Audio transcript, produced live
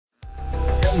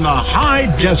from the high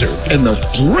desert in the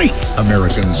great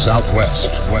American Southwest.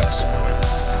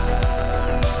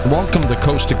 Welcome to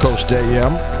Coast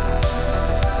AM.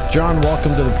 John,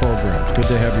 welcome to the program. It's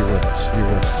good to have you with us. You're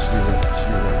with us.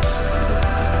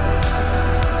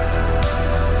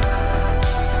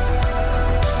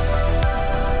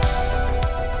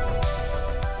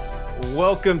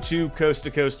 Welcome to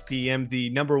Coast PM, the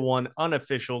number one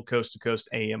unofficial Coast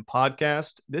AM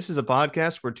podcast. This is a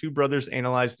podcast where two brothers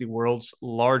analyze the world's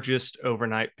largest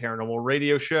overnight paranormal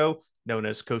radio show, known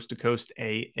as Coast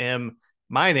AM.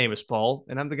 My name is Paul,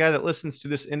 and I'm the guy that listens to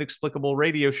this inexplicable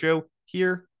radio show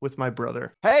here with my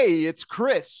brother. Hey, it's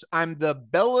Chris. I'm the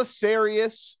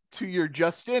Belisarius to your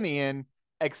Justinian,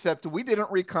 except we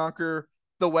didn't reconquer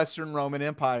the Western Roman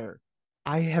Empire.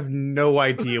 I have no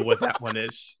idea what that one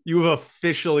is. You have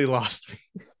officially lost me.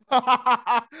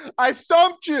 I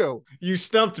stumped you. You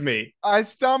stumped me. I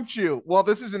stumped you. Well,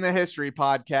 this isn't a history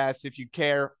podcast. If you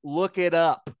care, look it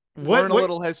up. Learn a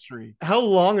little history. How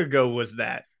long ago was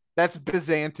that? That's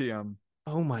Byzantium.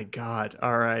 Oh my God.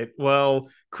 All right. Well,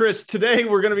 Chris, today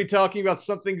we're going to be talking about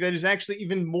something that is actually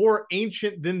even more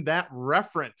ancient than that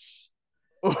reference.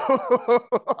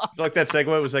 Like that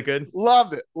segue? Was that good?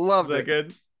 Loved it. Was that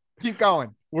good? Keep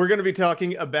going. We're going to be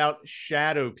talking about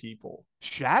shadow people.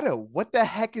 Shadow? What the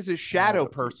heck is a shadow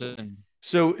person?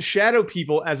 So shadow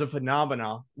people as a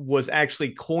phenomena was actually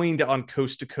coined on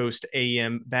Coast to Coast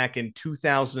AM back in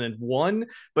 2001.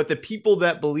 But the people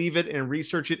that believe it and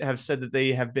research it have said that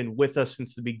they have been with us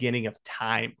since the beginning of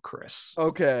time, Chris.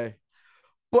 Okay.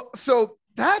 But so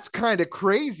that's kind of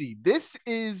crazy. This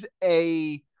is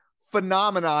a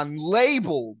phenomenon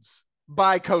labeled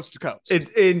by Coast to Coast. It's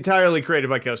entirely created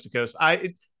by Coast to Coast.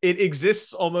 It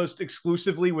exists almost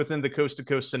exclusively within the Coast to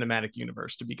Coast cinematic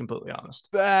universe, to be completely honest.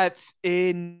 That's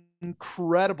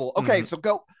incredible. Okay, so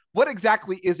go. What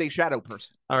exactly is a shadow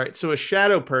person? All right, so a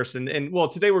shadow person, and well,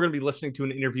 today we're going to be listening to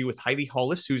an interview with Heidi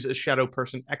Hollis, who's a shadow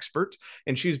person expert,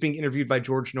 and she's being interviewed by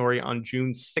George Norrie on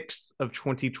June 6th of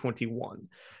 2021.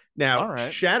 Now,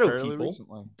 shadow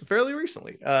people, fairly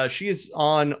recently, she is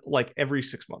on like every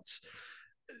 6 months.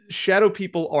 Shadow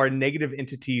people are negative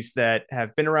entities that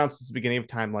have been around since the beginning of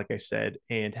time, like I said,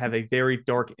 and have a very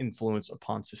dark influence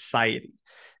upon society.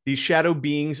 These shadow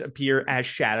beings appear as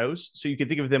shadows, so you can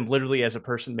think of them literally as a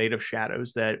person made of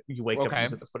shadows that you wake up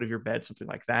at the foot of your bed, something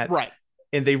like that. Right.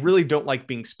 And they really don't like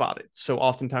being spotted. So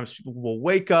oftentimes people will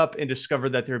wake up and discover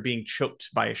that they're being choked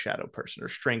by a shadow person or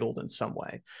strangled in some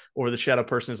way, or the shadow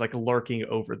person is like lurking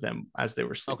over them as they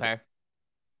were sleeping. Okay.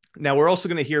 Now we're also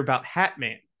going to hear about Hat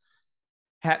Man.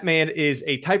 Hat Man is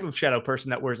a type of shadow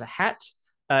person that wears a hat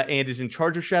and is in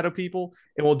charge of shadow people.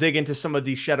 And we'll dig into some of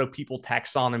the shadow people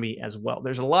taxonomy as well.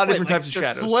 There's a lot of different types of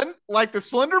shadows. Like the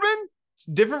Slenderman?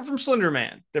 Different from Slender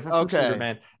Man.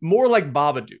 More like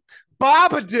Babadook.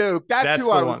 Babadook. That's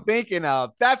who I was thinking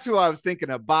of.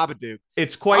 Babadook.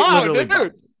 It's quite literally.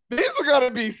 Dude. These are going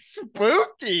to be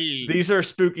spooky. These are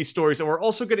spooky stories. And we're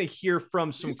also going to hear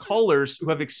from some callers who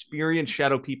have experienced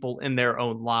shadow people in their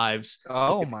own lives.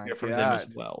 Oh, my God. From them as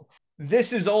well.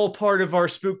 This is all part of our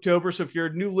Spooktober. So if you're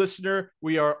a new listener,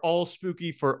 we are all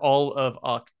spooky for all of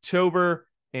October.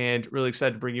 And really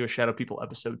excited to bring you a shadow people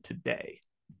episode today.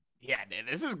 Yeah, dude,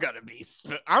 this is going to be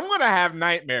I'm going to have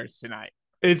nightmares tonight.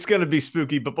 It's going to be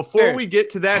spooky. But before we get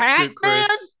to that, spook,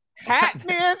 Chris... Hat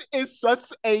Man is such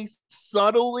a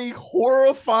subtly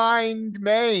horrifying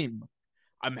name.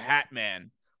 I'm Hat Man.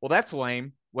 Well, that's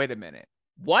lame. Wait a minute.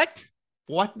 What?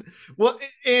 Well,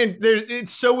 and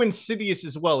it's so insidious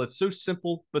as well. It's so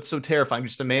simple, but so terrifying.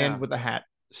 Just a man with a hat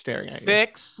staring at you.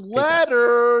 6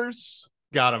 letters.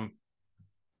 Got him.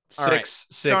 Six.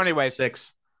 So anyway,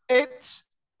 6. It's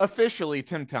officially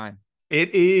Tim time.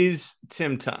 It is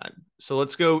Tim time. So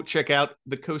let's go check out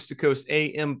the Coast to Coast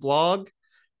AM blog.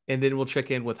 And then we'll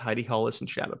check in with Heidi Hollis and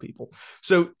Shadow People.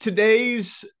 So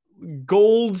today's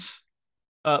Gold's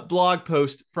blog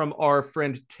post from our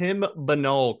friend Tim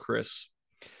Banal, Chris.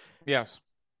 Yes.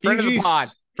 Friend of the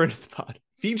pod.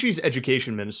 Fiji's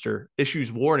education minister issues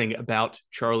warning about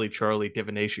Charlie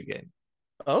divination game.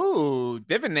 Oh,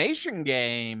 divination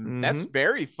game. That's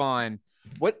very fun.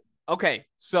 What? Okay,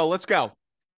 so let's go.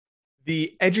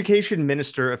 The education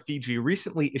minister of Fiji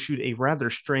recently issued a rather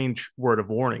strange word of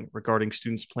warning regarding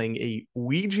students playing a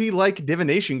Ouija-like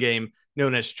divination game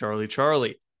known as Charlie.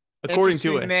 According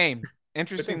to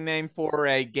Interesting name for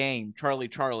a game,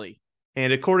 Charlie.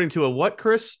 And according to a what,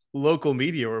 Chris? Local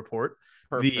media report.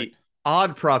 Perfect.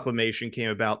 odd proclamation came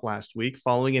about last week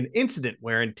following an incident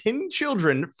wherein 10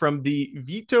 children from the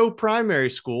Vito Primary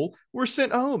School were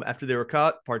sent home after they were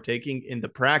caught partaking in the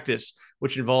practice,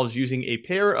 which involves using a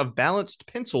pair of balanced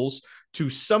pencils to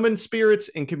summon spirits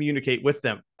and communicate with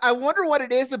them. I wonder what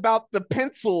it is about the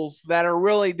pencils that are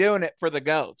really doing it for the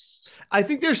ghosts. I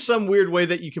think there's some weird way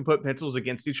that you can put pencils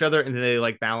against each other and then they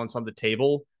like balance on the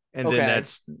table. And then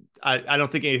that's, I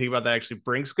don't think anything about that actually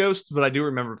brings ghosts, but I do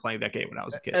remember playing that game when I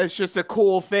was a kid. It's just a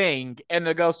cool thing. And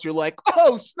the ghosts are like,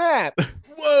 oh, snap.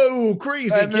 Whoa, crazy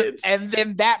kids. And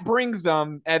then that brings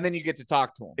them, and then you get to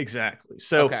talk to them. Exactly.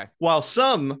 So while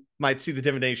some might see the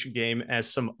divination game as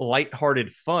some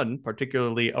lighthearted fun,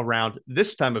 particularly around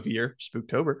this time of year,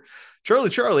 Spooktober,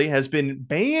 Charlie has been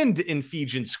banned in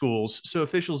Fijian schools. So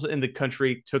officials in the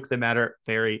country took the matter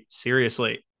very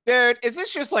seriously. Dude, is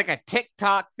this just like a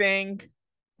TikTok thing?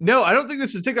 No, I don't think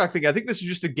this is a TikTok thing. I think this is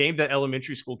just a game that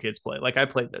elementary school kids play. Like I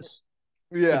played this.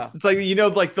 Yeah. It's like,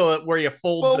 like the where you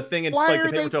fold the thing and like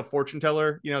the paper to a fortune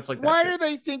teller. It's like that. Why are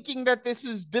they thinking that this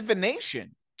is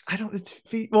divination? I don't.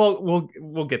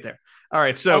 We'll get there. All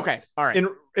right. So all right.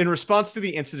 In response to the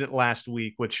incident last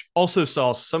week, which also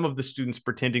saw some of the students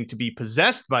pretending to be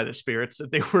possessed by the spirits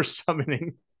that they were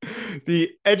summoning,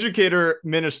 the educator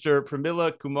minister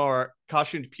Pramila Kumar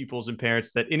cautioned pupils and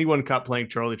parents that anyone caught playing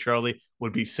Charlie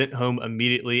would be sent home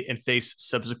immediately and face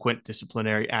subsequent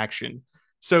disciplinary action.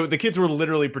 So the kids were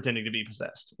literally pretending to be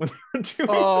possessed when they were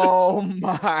doing this.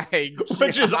 My God.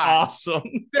 Which is awesome.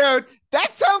 Dude,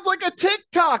 that sounds like a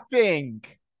TikTok thing.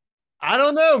 I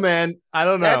don't know, man. I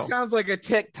don't know. That sounds like a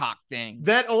TikTok thing.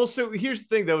 That also, here's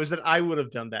the thing, though, is that I would have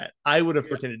done that. I would have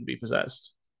pretended to be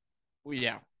possessed.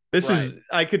 Yeah.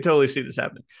 I could totally see this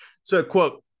happening. So,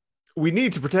 quote, we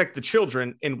need to protect the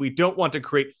children, and we don't want to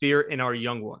create fear in our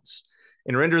young ones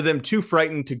and render them too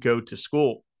frightened to go to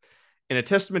school. In a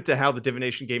testament to how the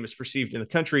divination game is perceived in the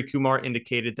country, Kumar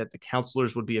indicated that the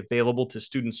counselors would be available to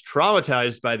students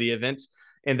traumatized by the event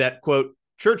and that, quote,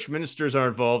 church ministers are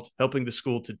involved, helping the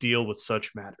school to deal with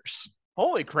such matters.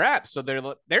 Holy crap. So they're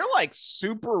like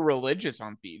super religious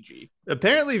on Fiji.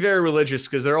 Apparently very religious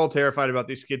because they're all terrified about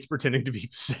these kids pretending to be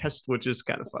possessed, which is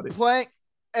kind of funny.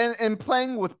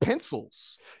 Playing with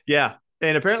pencils. Yeah.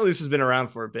 And apparently this has been around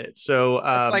for a bit. So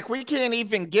it's like we can't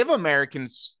even give American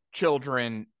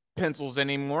children pencils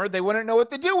anymore. They wouldn't know what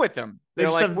to do with them. They're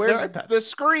like, where's the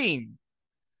screen?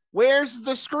 Where's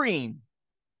the screen?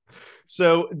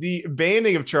 So the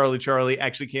banning of Charlie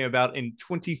actually came about in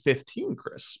 2015,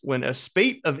 Chris, when a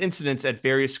spate of incidents at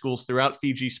various schools throughout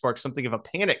Fiji sparked something of a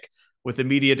panic, with the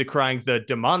media decrying the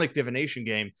demonic divination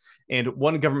game and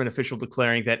one government official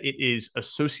declaring that it is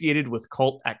associated with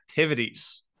cult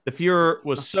activities. The furor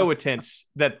was so intense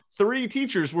that 3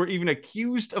 teachers were even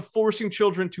accused of forcing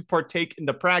children to partake in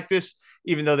the practice,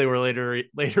 even though they were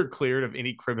later cleared of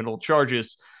any criminal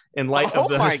charges. In light of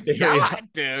the hysteria. Oh my God,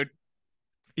 dude.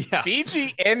 Yeah.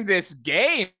 Fiji in this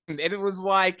game, and it was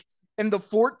like in the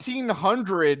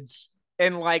 1400s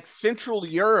in like Central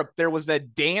Europe, there was a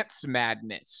dance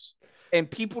madness, and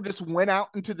people just went out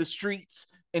into the streets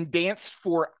and danced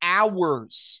for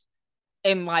hours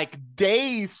and like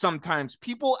days. Sometimes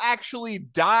people actually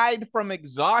died from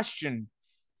exhaustion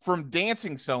from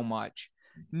dancing so much.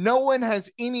 No one has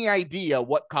any idea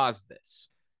what caused this.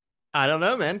 I don't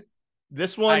know, man.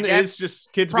 This one is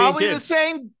just kids probably being kids.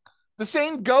 The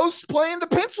same ghost playing the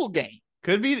pencil game.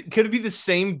 Could be the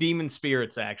same demon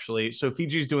spirits, actually. So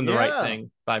Fiji's doing the right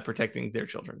thing by protecting their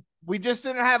children. We just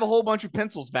didn't have a whole bunch of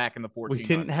pencils back in the 1400s. We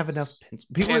didn't have enough pencils.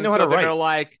 People didn't know how to write. They're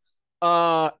like,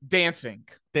 dancing.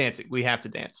 We have to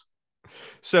dance.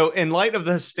 So in light of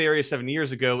the hysteria 7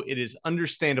 years ago, it is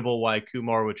understandable why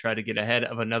Kumar would try to get ahead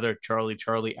of another Charlie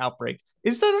outbreak.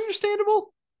 Is that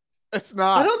understandable? It's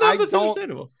not. I don't know if it's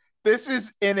understandable. This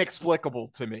is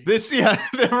inexplicable to me.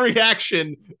 The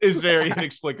reaction is very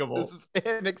inexplicable. This is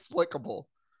inexplicable.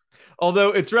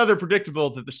 Although it's rather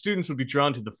predictable that the students would be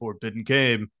drawn to the forbidden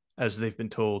game as they've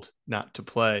been told not to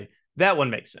play. That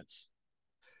one makes sense.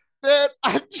 Man,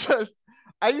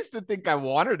 I used to think I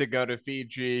wanted to go to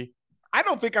Fiji. I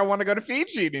don't think I want to go to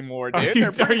Fiji anymore, dude.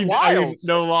 They're pretty wild. Are you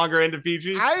no longer into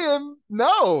Fiji? I am.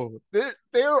 No,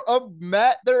 they're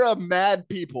a mad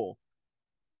people.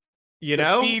 You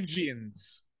know,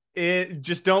 Fijians.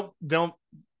 Just don't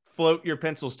float your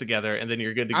pencils together, and then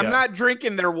you're good to go. I'm not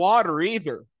drinking their water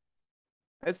either.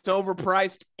 It's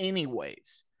overpriced,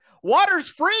 anyways. Water's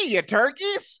free, you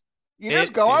turkeys. You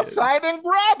just go outside and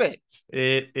grab it.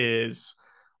 It is.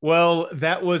 Well,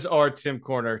 that was our Tim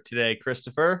Corner today,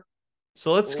 Christopher.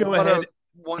 So let's go ahead.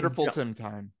 Wonderful Tim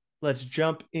time. Let's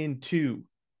jump into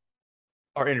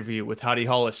our interview with Heidi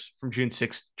Hollis from June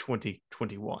 6th,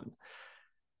 2021.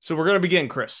 So we're going to begin,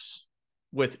 Chris,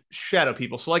 with shadow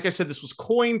people. So like I said, this was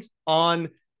coined on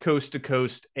Coast to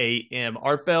Coast AM.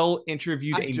 Art Bell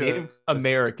interviewed a Native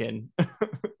American.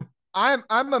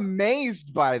 I'm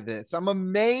amazed by this. I'm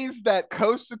amazed that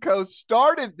Coast to Coast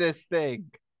started this thing.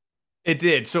 It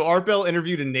did. So Art Bell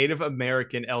interviewed a Native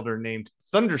American elder named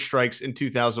Thunderstrikes in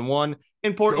 2001.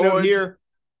 Important note here.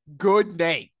 Good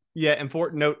name. Yeah,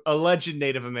 important note. Alleged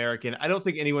Native American. I don't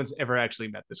think anyone's ever actually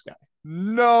met this guy.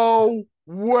 No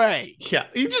way. Yeah,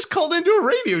 he just called into a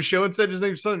radio show and said his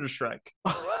name's Thunderstrike.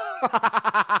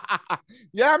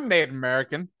 Yeah, I'm Native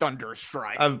American.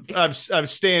 Thunderstrike. I'm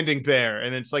standing bear,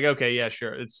 and it's like, okay, yeah,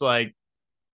 sure. It's like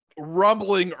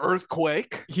rumbling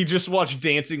earthquake. He just watched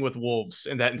Dancing with Wolves,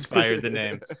 and that inspired the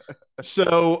name.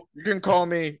 So you can call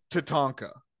me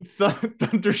Tatanka.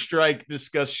 Thunderstrike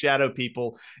discussed shadow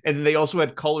people, and they also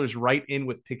had callers write in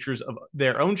with pictures of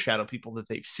their own shadow people that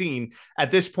they've seen. At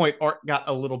this point, Art got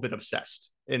a little bit obsessed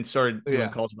and started doing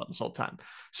calls about this whole time.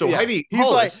 So Heidi he's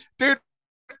Hollis, like, dude,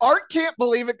 Art can't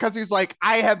believe it because he's like,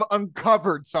 I have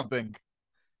uncovered something.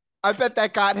 I bet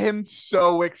that got him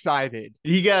so excited.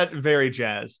 He got very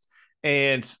jazzed.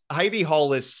 And Heidi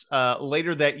Hollis,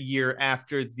 later that year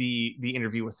after the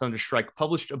interview with Thunderstrike,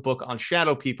 published a book on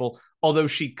shadow people, although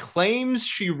she claims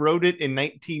she wrote it in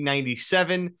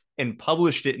 1997 and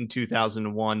published it in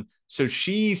 2001. So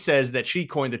she says that she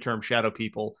coined the term shadow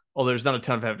people, although there's not a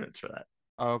ton of evidence for that.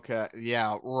 Okay.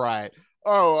 Yeah, right.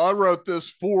 Oh, I wrote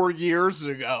this 4 years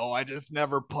ago. I just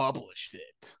never published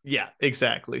it. Yeah,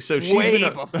 exactly. So she's way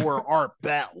before Art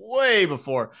Bell. Way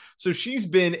before. So she's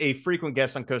been a frequent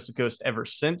guest on Coast to Coast ever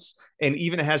since, and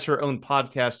even has her own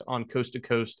podcast on Coast to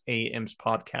Coast AM's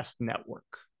podcast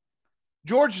network.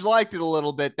 George liked it a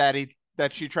little bit that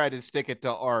she tried to stick it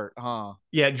to Art, huh?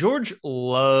 Yeah, George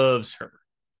loves her.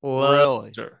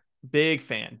 Loves her. Big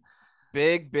fan.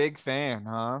 Big fan,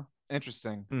 huh?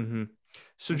 Interesting. Mm-hmm.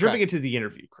 So jumping into the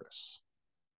interview, Chris,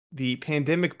 the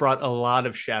pandemic brought a lot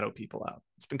of shadow people out.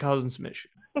 It's been causing some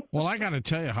issues. Well, I got to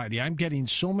tell you, Heidi, I'm getting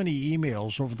so many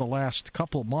emails over the last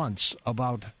couple of months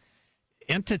about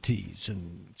entities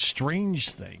and strange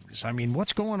things. I mean,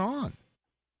 what's going on?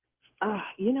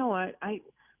 You know what? I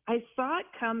saw it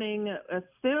coming as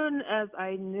soon as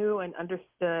I knew and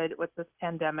understood what this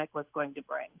pandemic was going to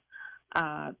bring.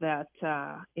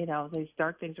 These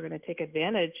dark things are going to take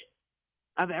advantage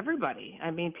of everybody. I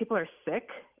mean, people are sick,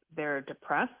 they're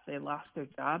depressed, they lost their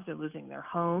jobs, they're losing their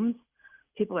homes,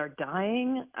 people are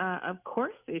dying. Of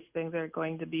course, these things are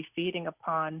going to be feeding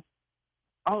upon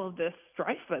all of this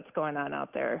strife that's going on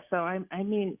out there. So,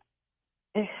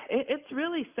 it's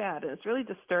really sad. It's really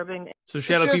disturbing. So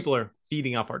shadow people are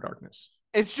feeding off our darkness.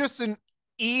 It's just an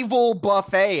evil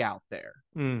buffet out there.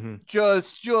 Mm-hmm.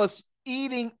 Just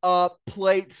eating up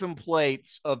plates and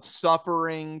plates of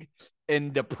suffering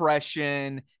and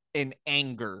depression and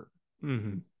anger.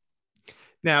 Mm-hmm.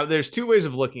 Now, there's two ways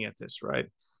of looking at this, right?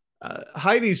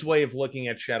 Heidi's way of looking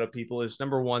at shadow people is,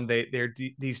 number one, they're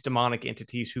these demonic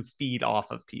entities who feed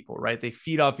off of people, right? They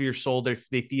feed off your soul. They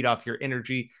feed off your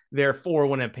energy. Therefore,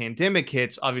 when a pandemic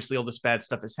hits, obviously all this bad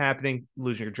stuff is happening,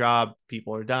 losing your job,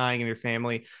 people are dying in your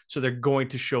family. So they're going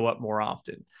to show up more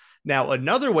often. Now,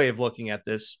 another way of looking at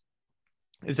this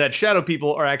is that shadow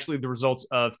people are actually the results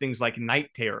of things like night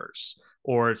terrors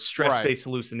or stress-based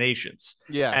hallucinations.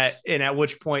 Yes. And at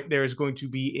which point there is going to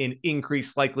be an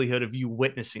increased likelihood of you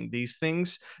witnessing these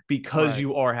things because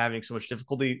you are having so much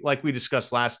difficulty. Like we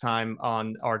discussed last time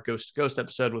on our Ghost to Ghost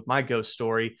episode with my ghost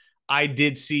story, I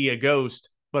did see a ghost,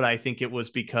 but I think it was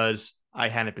because I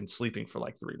hadn't been sleeping for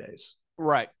like 3 days.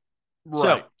 Right.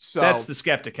 So that's the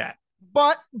skeptic hat.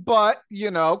 But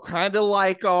kind of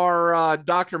like our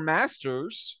Dr.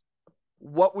 Masters,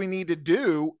 what we need to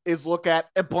do is look at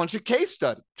a bunch of case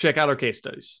studies. Check out our case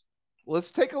studies.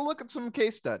 Let's take a look at some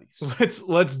case studies.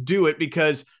 Let's do it,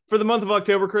 because for the month of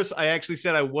October, Chris, I actually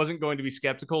said I wasn't going to be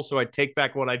skeptical, so I take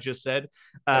back what I just said.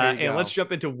 And let's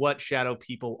jump into what shadow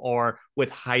people are with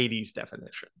Heidi's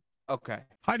definition. Okay.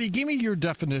 Heidi, give me your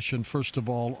definition, first of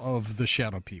all, of the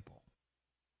shadow people.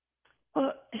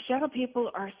 Well, shadow people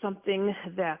are something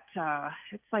that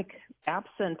it's like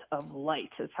absent of light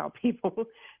is how people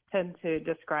tend to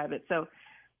describe it. So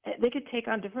they could take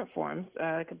on different forms.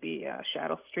 It could be a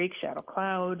shadow streak, shadow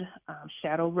cloud,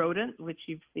 shadow rodent, which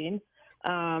you've seen.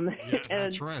 Yeah,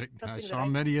 that's right. I saw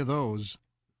many of those.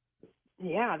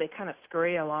 Yeah, they kind of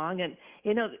scurry along. And,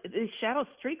 these shadow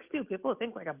streaks, too, people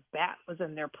think like a bat was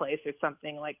in their place or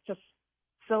something, like just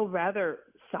so rather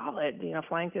solid,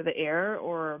 flying through the air,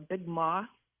 or a big moth.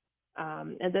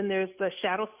 And then there's the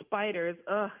shadow spiders.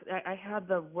 I had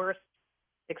the worst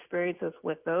experiences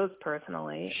with those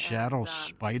personally. Shadow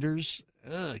spiders?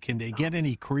 Can they get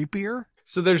any creepier?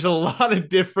 So there's a lot of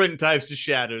different types of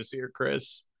shadows here,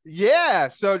 Chris. Yeah.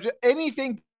 So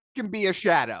anything can be a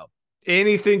shadow.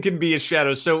 Anything can be a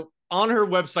shadow. So on her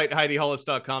website,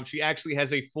 HeidiHollis.com, she actually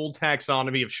has a full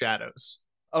taxonomy of shadows.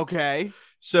 Okay.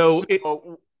 So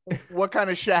what kind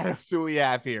of shadows do we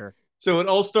have here? So it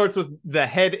all starts with the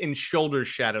head and shoulders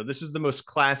shadow. This is the most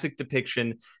classic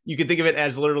depiction. You can think of it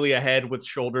as literally a head with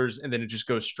shoulders, and then it just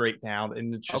goes straight down,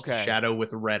 and it's just a shadow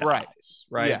with red eyes,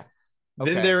 right? Yeah.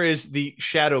 Okay. Then there is the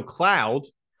shadow cloud,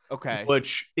 okay,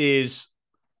 which is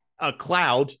a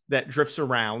cloud that drifts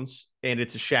around, and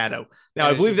it's a shadow. Now,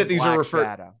 I believe that these are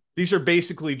these are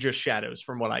basically just shadows,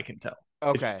 from what I can tell.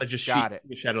 Okay, it's just got it.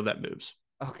 A shadow that moves.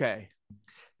 Okay.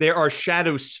 There are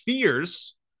shadow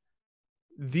spheres.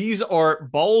 These are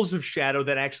balls of shadow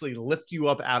that actually lift you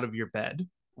up out of your bed.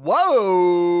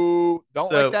 Whoa.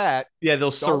 Don't like that. Yeah, they'll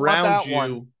surround you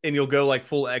one. And you'll go like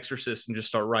full exorcist and just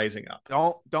start rising up.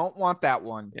 Don't want that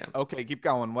one. Yeah. Okay, keep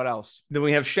going. What else? Then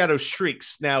we have shadow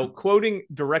streaks. Now, quoting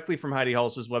directly from Heidi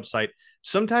Hollis's website,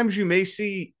 sometimes you may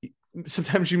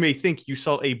think you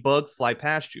saw a bug fly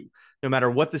past you, no matter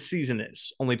what the season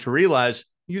is, only to realize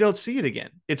you don't see it again.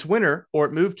 It's winter, or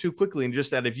it moved too quickly and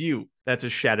just out of view. That's a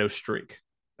shadow streak.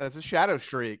 That's a shadow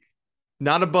streak.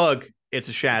 Not a bug. It's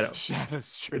a shadow. It's a shadow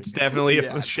streak. It's definitely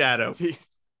a shadow.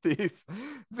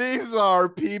 These are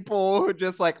people who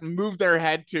just like move their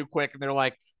head too quick, and they're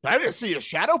like, "I just see a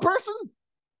shadow person."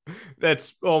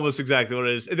 That's almost exactly what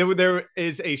it is. And then there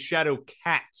is a shadow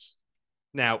cat.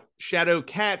 Now, shadow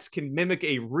cats can mimic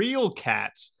a real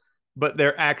cat, but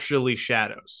they're actually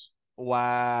shadows.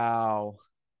 Wow.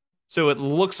 So it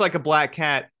looks like a black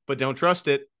cat, but don't trust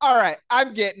it. All right,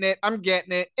 I'm getting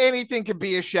it. Anything can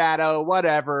be a shadow,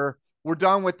 whatever. We're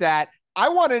done with that. I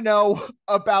want to know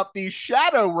about these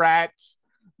shadow rats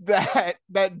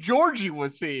that Georgie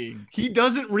was seeing. He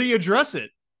doesn't readdress it.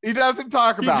 He doesn't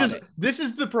talk about it. This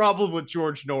is the problem with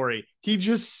George Norrie. He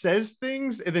just says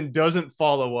things and then doesn't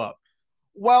follow up.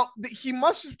 Well, he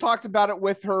must have talked about it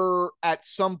with her at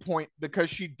some point, because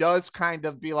she does kind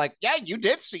of be like, yeah, you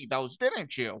did see those,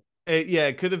 didn't you?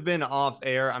 It could have been off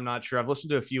air. I'm not sure. I've listened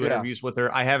to a few interviews with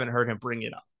her. I haven't heard him bring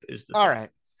it up. All right.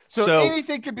 So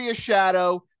anything could be a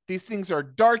shadow. These things are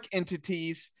dark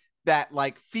entities that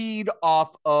like feed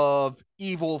off of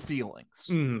evil feelings.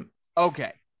 Mm-hmm.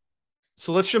 Okay.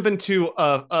 So let's jump into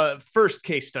a first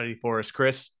case study for us,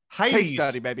 Chris. Heidi's case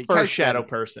study, baby. First shadow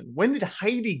person. When did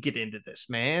Heidi get into this,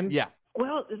 man? Yeah.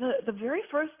 Well, the very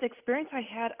first experience I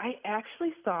had, I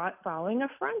actually saw it following a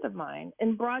friend of mine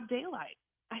in broad daylight.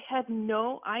 I had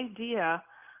no idea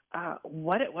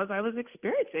what it was I was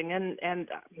experiencing. And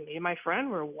me and my friend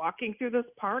were walking through this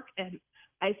park, and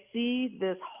I see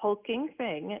this hulking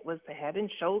thing. It was the head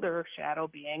and shoulder shadow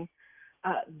being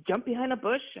jump behind a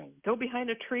bush and go behind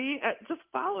a tree, just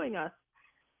following us.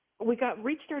 We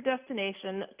reached our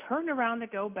destination, turned around to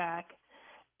go back,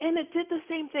 and it did the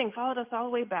same thing, followed us all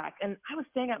the way back. And I was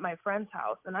staying at my friend's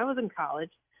house, and I was in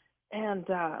college. And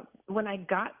when I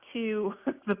got to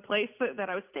the place that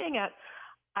I was staying at,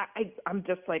 I'm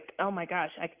just like, oh my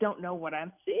gosh, I don't know what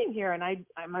I'm seeing here. And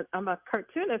I'm a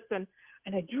cartoonist, and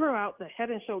I drew out the head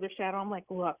and shoulder shadow. I'm like,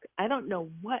 look, I don't know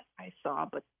what I saw,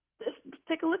 but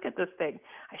take a look at this thing.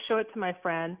 I show it to my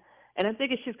friend, and I'm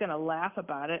thinking she's going to laugh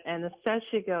about it. And instead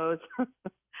she goes,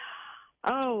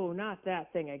 oh, not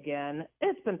that thing again.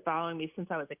 It's been following me since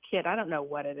I was a kid. I don't know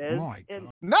what it is. Oh,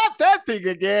 not that thing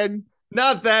again.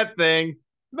 Not that thing.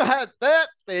 Not that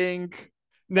thing.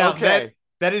 Now, okay.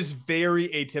 That is very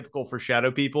atypical for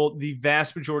shadow people. The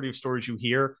vast majority of stories you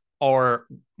hear are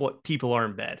what people are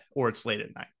in bed, or it's late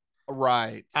at night.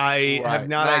 Right. I have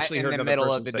not actually heard in the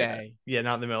middle of the day. Yeah,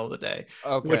 not in the middle of the day.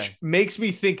 Okay. Which makes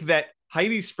me think that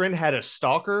Heidi's friend had a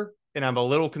stalker, and I'm a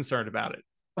little concerned about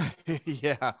it.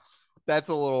 Yeah, that's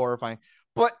a little horrifying.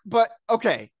 But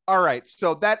okay. All right.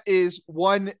 So that is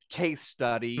one case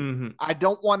study. Mm-hmm. I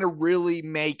don't want to really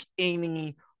make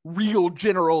any real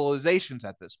generalizations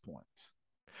at this point.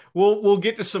 We'll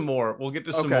get to some more. We'll get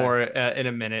to some more in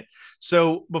a minute.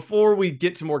 So before we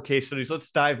get to more case studies,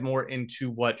 let's dive more into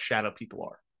what shadow people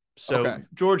are. So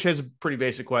George has a pretty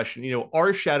basic question.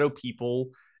 Are shadow people,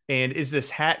 and is this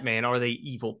Hat Man, are they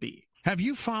evil beings? Have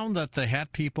you found that the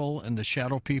hat people and the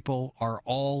shadow people are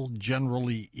all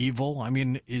generally evil? I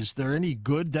mean, is there any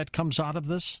good that comes out of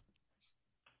this?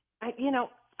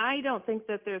 I don't think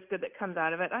that there's good that comes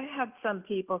out of it. I had some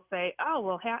people say, oh,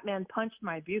 well, Hat Man punched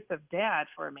my abusive dad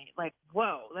for me. Like,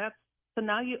 whoa, so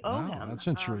now you owe him. That's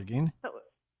intriguing.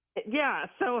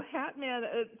 So Hat Man,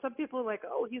 some people are like,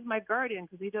 oh, he's my guardian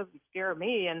because he doesn't scare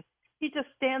me, and he just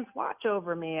stands watch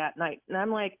over me at night. And I'm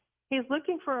like, he's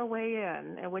looking for a way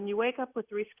in. And when you wake up with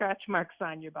 3 scratch marks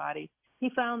on your body, he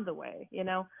found the way.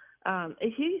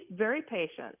 He's very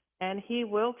patient, and he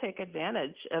will take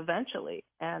advantage eventually.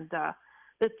 And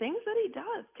the things that he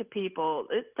does to people,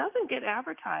 it doesn't get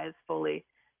advertised fully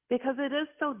because it is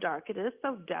so dark. It is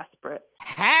so desperate.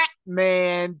 Hat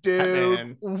Man, dude.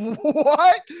 Hat Man.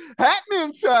 What? Hat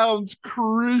Man sounds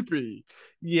creepy.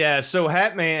 Yeah, so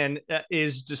Hat Man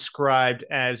is described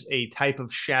as a type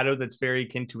of shadow that's very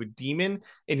akin to a demon,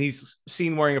 and he's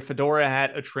seen wearing a fedora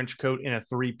hat, a trench coat, and a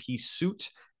three-piece suit,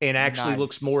 and actually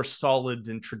looks more solid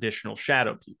than traditional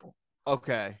shadow people.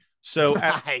 Okay. So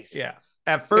nice.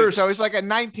 At first, so he's like a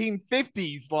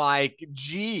 1950s like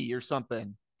G or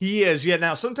something. He is, yeah.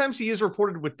 Now sometimes he is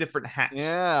reported with different hats.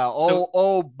 Yeah.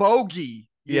 Bogey.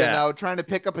 Trying to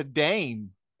pick up a dame.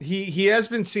 He has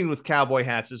been seen with cowboy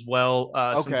hats as well.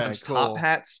 Sometimes top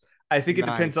hats. I think it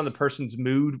depends on the person's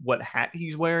mood, what hat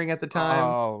he's wearing at the time.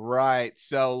 Oh, right.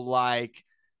 So like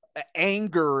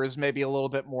anger is maybe a little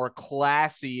bit more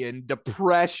classy and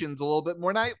depression's a little bit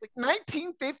more like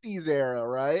 1950s era,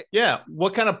 right? Yeah.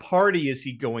 What kind of party is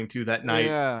he going to that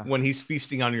night when he's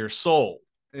feasting on your soul?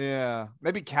 Yeah,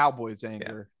 maybe Cowboys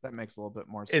anger. Yeah. That makes a little bit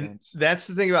more sense. And that's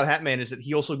the thing about Hat Man is that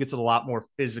he also gets a lot more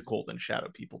physical than shadow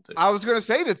people do. I was going to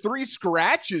say the 3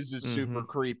 scratches is super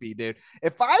creepy, dude.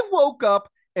 If I woke up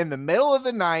in the middle of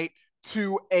the night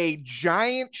to a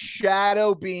giant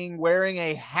shadow being wearing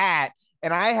a hat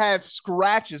and I have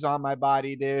scratches on my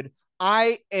body, dude,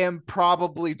 I am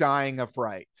probably dying of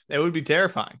fright. It would be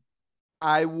terrifying.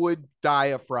 I would die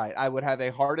of fright. I would have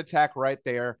a heart attack right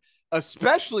there.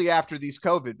 Especially after these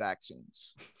COVID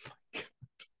vaccines.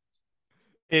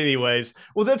 Anyways,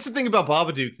 well, that's the thing about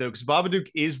Babadook, though, because Babadook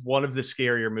is one of the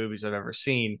scarier movies I've ever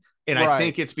seen. And I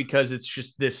think it's because it's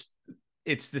just this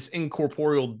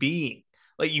incorporeal being.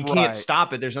 Like, you can't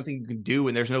stop it. There's nothing you can do,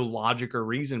 and there's no logic or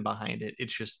reason behind it.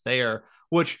 It's just there,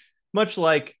 which, much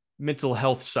like mental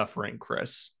health suffering,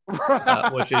 Chris,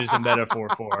 which it is a metaphor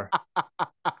for.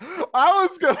 I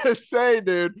was gonna say,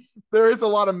 dude, there is a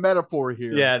lot of metaphor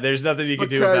here. Yeah, there's nothing you can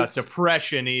do about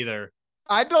depression either.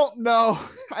 I don't know.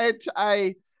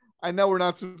 I know we're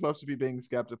not supposed to be being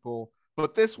skeptical,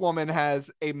 but this woman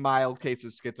has a mild case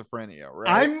of schizophrenia,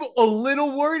 right? I'm a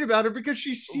little worried about her because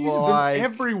she sees them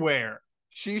everywhere.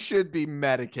 She should be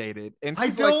medicated. And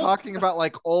she's like talking about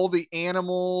like all the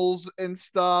animals and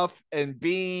stuff and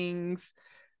beings.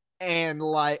 And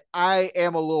like, I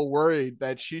am a little worried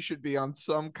that she should be on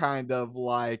some kind of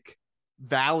like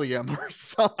Valium or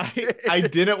something. I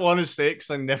didn't want to say it because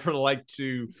I never like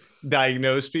to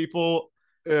diagnose people.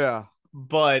 Yeah.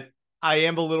 But I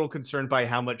am a little concerned by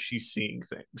how much she's seeing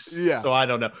things. Yeah. So I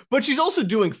don't know. But she's also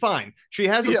doing fine. She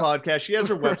has a podcast. She has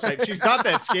her website. She's not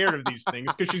that scared of these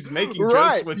things because she's making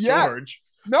jokes with George.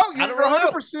 No, you're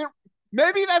 100%.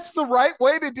 Maybe that's the right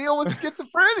way to deal with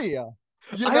schizophrenia.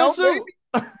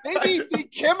 Maybe the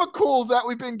chemicals that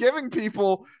we've been giving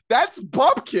people, that's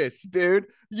bupkis, dude.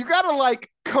 You got to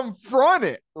like confront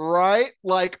it, right?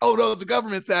 Like, oh no, the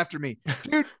government's after me.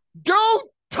 Dude, go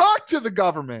talk to the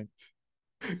government.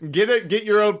 Get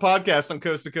your own podcast on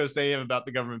Coast to Coast AM about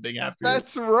the government being after you.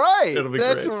 That's right. It'll be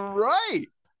great. Right.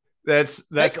 That's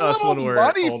Make us when we're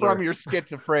money from your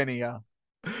schizophrenia.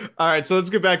 All right, so let's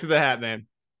get back to the Hat Man.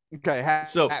 Okay, Hat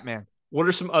Man. What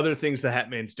are some other things the Hat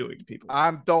Man's doing to people?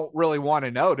 I don't really want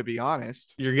to know, to be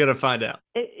honest. You're gonna find out.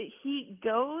 He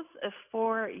goes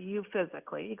for you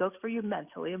physically. He goes for you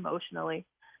mentally, emotionally,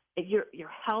 your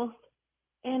health,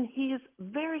 and he's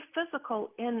very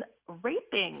physical in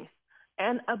raping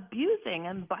and abusing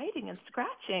and biting and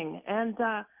scratching. And,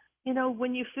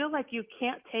 when you feel like you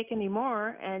can't take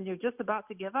anymore and you're just about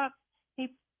to give up, he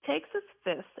takes his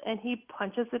fist and he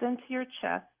punches it into your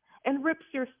chest and rips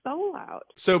your soul out.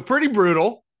 So pretty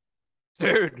brutal.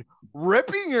 Dude,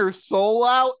 ripping your soul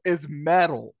out is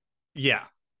metal. Yeah.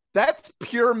 That's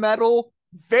pure metal.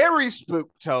 Very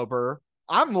Spooktober.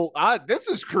 This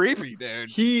is creepy, dude.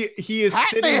 He is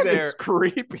sitting there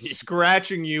creepy,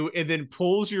 scratching you, and then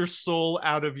pulls your soul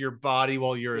out of your body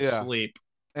while you're asleep.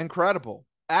 Incredible.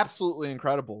 Absolutely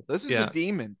incredible. This is a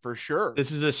demon for sure.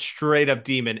 This is a straight up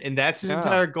demon. And that's his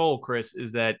entire goal, Chris,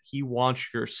 is that he wants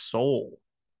your soul.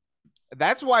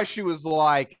 That's why she was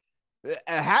like,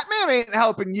 Hat Man ain't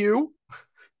helping you.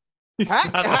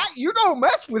 You don't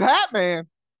mess with Hat Man.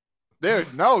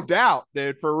 Dude, no doubt,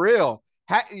 dude, for real.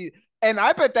 And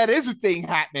I bet that is a thing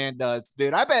Hat Man does,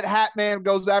 dude. I bet Hat Man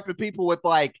goes after people with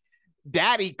like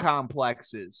daddy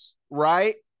complexes,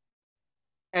 right?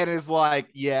 And is like,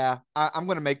 I'm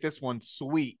going to make this one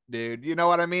sweet, dude. You know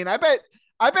what I mean? I bet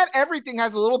everything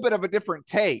has a little bit of a different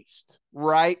taste,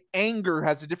 right? Anger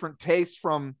has a different taste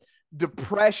from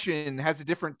depression, has a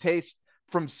different taste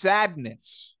from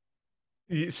sadness.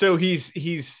 So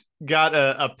he's got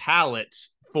a palette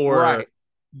for Right.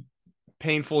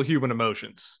 painful human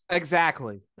emotions.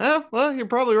 Exactly. Oh, well, you're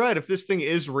probably right. If this thing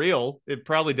is real, it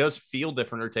probably does feel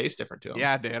different or taste different to him.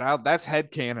 Yeah, dude. That's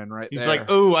headcanon right He's there. like,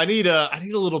 oh, I need a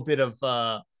little bit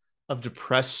of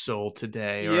depressed soul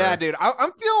today. Yeah, or, dude.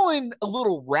 I'm feeling a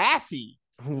little wrathy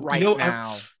right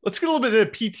now. Let's get a little bit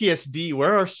of PTSD.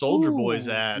 Where are Soldier Boys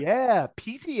Ooh, at? yeah,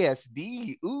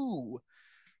 PTSD. Ooh.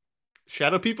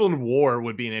 Shadow people in war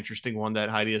would be an interesting one that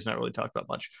Heidi has not really talked about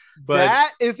much. But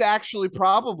That is actually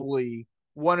probably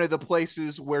one of the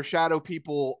places where shadow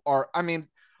people are. I mean,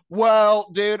 well,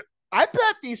 dude, I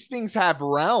bet these things have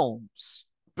realms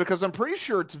because I'm pretty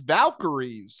sure it's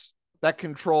Valkyries that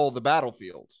control the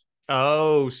battlefield.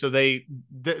 oh, so the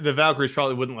Valkyries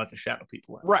probably wouldn't let the Shadow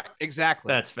people in. Right,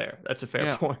 exactly. That's fair. That's a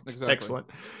fair point. Exactly. Excellent.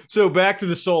 So back to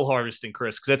the soul harvesting,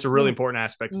 Chris, because that's a really important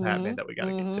aspect of Batman that we got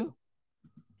to get to.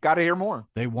 Got to hear more.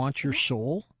 They want your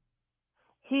soul?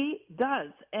 He does,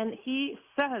 and he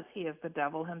says he is the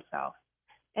devil himself.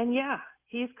 And yeah,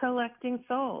 he's collecting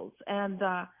souls. And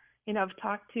I've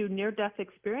talked to near-death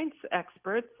experience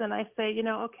experts, and I say,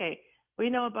 okay, we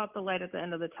know about the light at the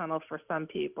end of the tunnel for some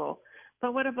people,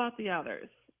 but what about the others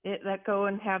that go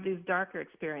and have these darker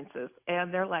experiences?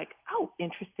 And they're like, oh,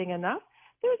 interesting enough,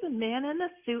 there's a man in a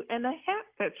suit and a hat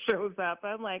that shows up.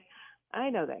 I'm like, I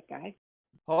know that guy.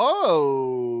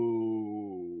 Oh,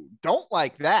 don't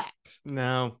like that.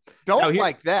 No. Don't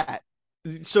like that.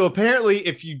 So apparently,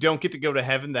 if you don't get to go to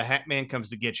heaven, the Hat Man comes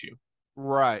to get you.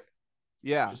 Right.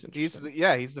 Yeah. He's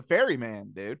the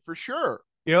ferryman, dude, for sure.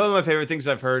 One of my favorite things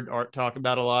I've heard Art talk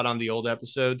about a lot on the old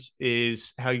episodes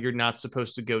is how you're not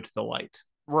supposed to go to the light.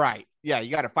 Right. Yeah, you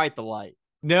got to fight the light.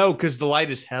 No, because the light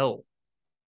is hell.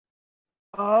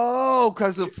 Oh,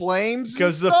 because of flames?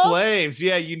 Because the flames.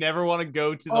 Yeah, you never want to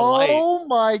go to the light. Oh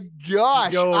my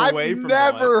gosh. I've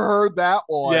never heard that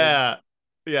one. Yeah.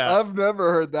 Yeah. I've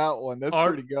never heard that one. That's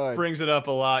Art pretty good. Brings it up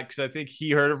a lot because I think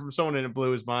he heard it from someone and it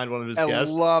blew his mind, one of his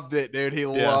guests. Loved it, dude. He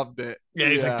loved it. Yeah,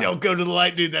 he's like, don't go to the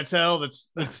light, dude. That's hell. That's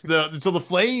all the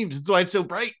flames. That's why it's so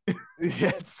bright.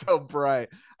 Yeah, it's so bright.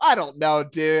 I don't know,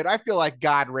 dude. I feel like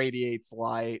God radiates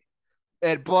light.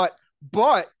 But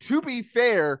to be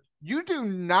fair, you do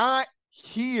not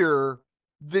hear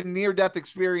the near-death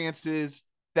experiences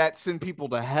that send people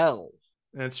to hell.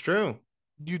 That's true.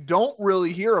 You don't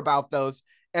really hear about those,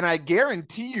 and I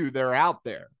guarantee you they're out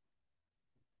there.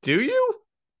 Do you?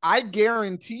 I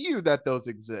guarantee you that those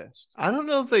exist. I don't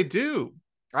know if they do.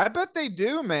 I bet they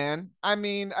do, man. I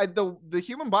mean, the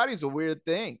human body is a weird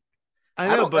thing. I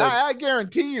know, but I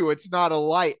guarantee you it's not a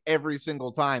light every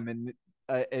single time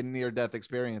in near-death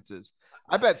experiences.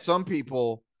 I bet some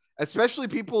people, especially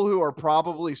people who are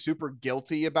probably super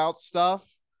guilty about stuff,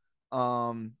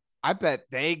 I bet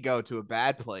they go to a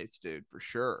bad place, dude, for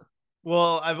sure.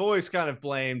 Well, I've always kind of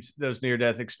blamed those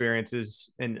near-death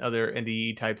experiences and other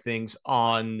NDE type things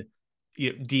on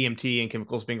DMT and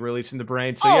chemicals being released in the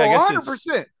brain. So yeah, I guess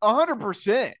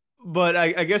 100%. But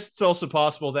I guess it's also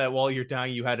possible that while you're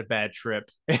dying, you had a bad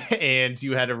trip and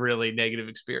you had a really negative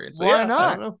experience. So Why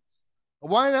not?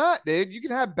 Why not, dude? You can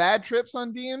have bad trips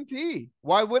on DMT.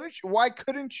 Why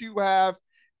couldn't you have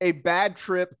a bad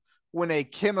trip when a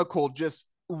chemical just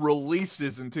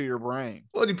releases into your brain?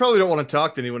 Well, you probably don't want to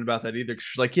talk to anyone about that either.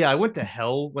 Cause like, yeah, I went to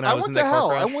hell when I was in that car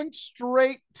crash. I went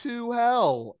straight to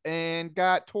hell and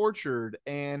got tortured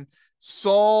and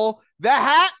saw the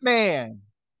Hat Man.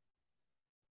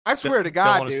 I swear to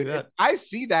God, dude, if I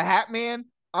see the Hat Man,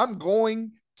 I'm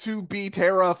going to be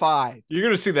terrified. You're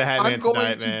going to see the Hat Man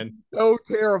tonight, man. So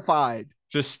terrified.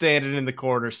 Just standing in the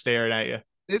corner staring at you.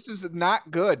 This is not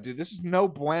good, dude. This is no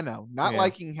bueno. Not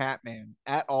liking Hat Man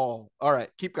at all. All right,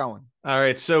 keep going. All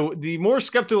right. So the more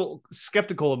skeptical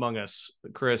among us,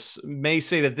 Chris, may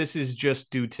say that this is just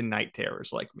due to night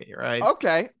terrors like me, right?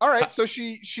 Okay. All right. So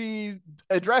she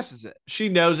addresses it. She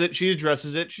knows it. She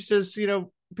addresses it. She says,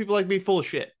 people like me full of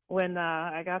shit. When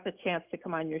I got the chance to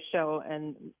come on your show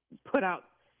and put out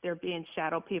there being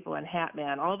shadow people and Hat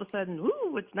Man, all of a sudden,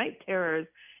 ooh, it's night terrors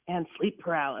and sleep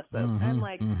paralysis. I'm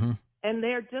like, and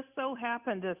they're just so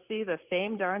happen to see the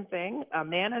same darn thing, a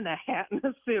man in a hat and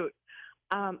a suit.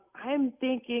 I'm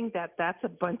thinking that that's a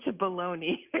bunch of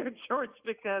baloney there, George,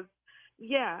 because,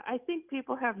 yeah, I think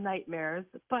people have nightmares,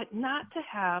 but not to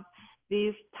have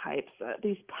these types,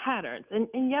 these patterns.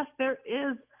 And yes, there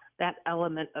is that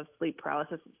element of sleep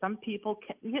paralysis. Some people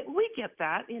we get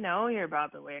that, you're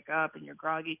about to wake up and you're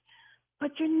groggy,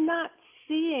 but you're not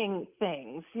seeing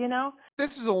things,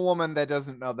 This is a woman that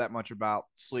doesn't know that much about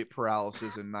sleep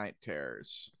paralysis and night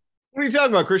terrors. What are you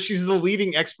talking about, Chris? She's the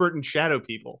leading expert in shadow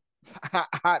people.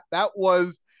 That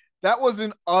was That was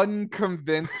an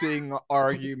unconvincing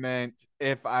argument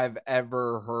if I've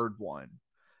ever heard one.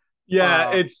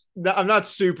 Yeah, I'm not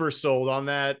super sold on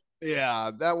that.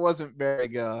 Yeah, that wasn't very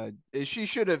good.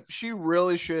 She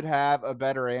really should have a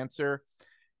better answer.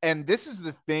 And this is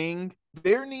the thing,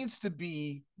 there needs to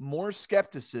be more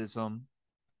skepticism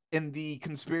in the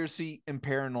conspiracy and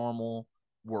paranormal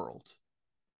world.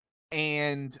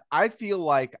 And I feel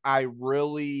like I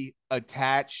really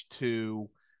attach to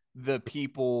the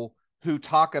people who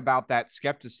talk about that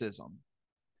skepticism.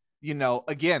 You know,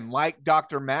 again, like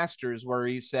Dr. Masters, where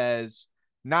he says,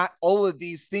 not all of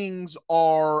these things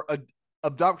are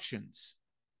abductions.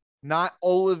 Not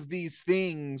all of these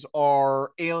things are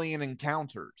alien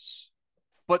encounters,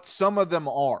 but some of them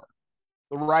are,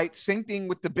 right? Same thing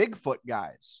with the Bigfoot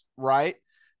guys, right?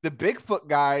 The Bigfoot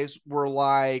guys were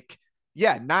like,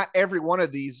 yeah, not every one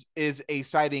of these is a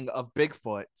sighting of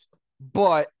Bigfoot,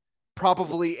 but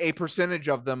probably a percentage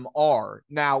of them are.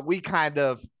 Now, we kind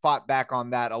of fought back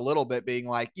on that a little bit, being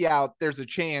like, yeah, there's a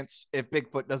chance if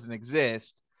Bigfoot doesn't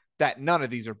exist that none of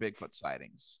these are Bigfoot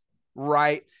sightings,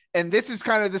 right? And this is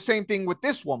kind of the same thing with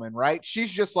this woman, right?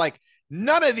 She's just like,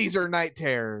 none of these are night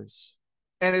terrors.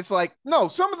 And it's like, no,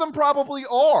 some of them probably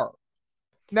are.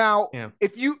 Now,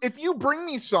 if you bring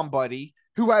me somebody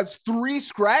who has 3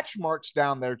 scratch marks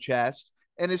down their chest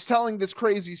and is telling this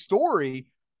crazy story,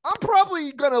 I'm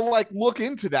probably going to like look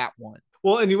into that one.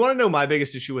 Well, and you want to know my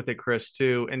biggest issue with it, Chris,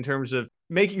 too, in terms of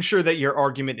making sure that your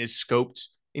argument is scoped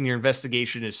and your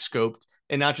investigation is scoped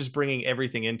and not just bringing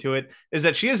everything into it, is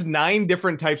that she has 9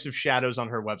 different types of shadows on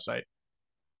her website.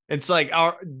 It's like,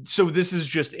 so this is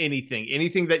just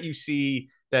anything that you see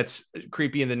that's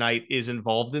creepy in the night is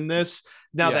involved in this.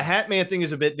 Now, the Hat Man thing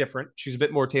is a bit different. She's a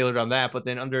bit more tailored on that. But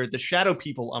then under the Shadow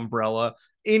People umbrella,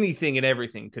 anything and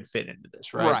everything could fit into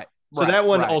this, right? So that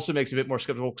one also makes it a bit more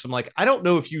skeptical because I'm like, I don't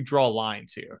know if you draw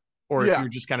lines here or if you're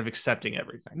just kind of accepting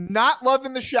everything. Not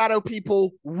loving the Shadow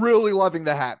People, really loving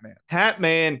the Hat Man. Hat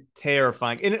Man,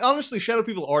 terrifying. And honestly, Shadow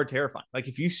People are terrifying. Like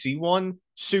if you see one,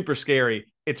 super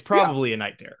scary, it's probably a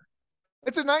night terror.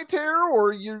 It's a night terror,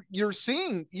 or you're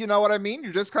seeing, you know what I mean?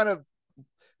 You're just kind of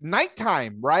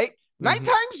nighttime, right? Mm-hmm.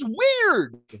 Nighttime's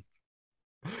weird.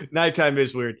 Nighttime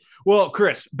is weird. Well,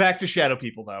 Chris, back to Shadow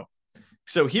People, though.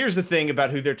 So here's the thing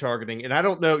about who they're targeting. And I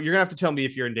don't know, you're going to have to tell me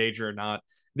if you're in danger or not.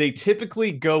 They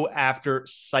typically go after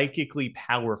psychically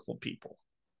powerful people.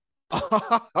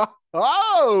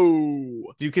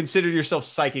 Oh! Do you consider yourself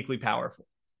psychically powerful?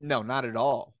 No, not at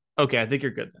all. Okay, I think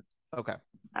you're good then. Okay.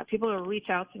 People will reach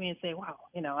out to me and say, wow,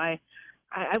 you know, I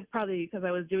probably, because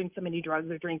I was doing so many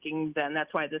drugs or drinking then,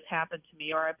 that's why this happened to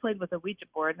me. Or I played with a Ouija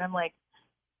board, and I'm like,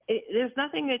 there's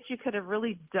nothing that you could have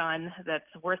really done that's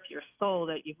worth your soul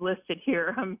that you've listed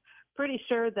here. I'm pretty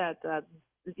sure that,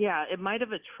 it might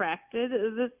have attracted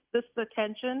this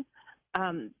attention.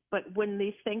 But when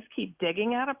these things keep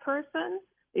digging at a person,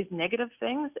 these negative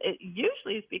things, it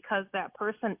usually is because that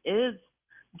person is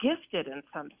gifted in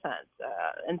some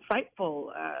sense,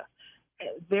 insightful,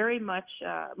 very much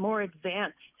more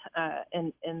advanced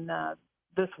in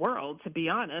this world, to be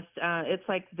honest. It's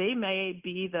like they may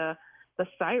be the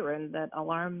siren that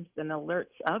alarms and alerts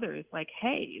others, like,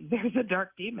 hey, there's a dark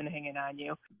demon hanging on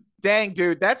you. Dang,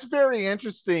 dude, that's very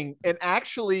interesting. And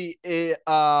actually, it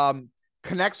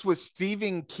connects with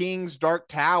Stephen King's Dark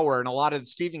Tower and a lot of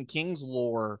Stephen King's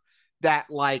lore that,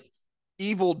 like,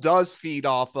 evil does feed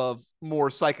off of more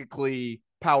psychically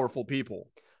powerful people.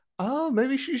 Oh,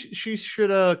 maybe she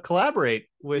should collaborate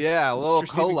with a little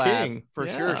collab King. For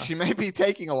sure. She may be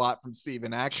taking a lot from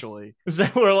Stephen, actually. Is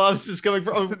that where a lot of this is coming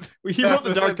from? He wrote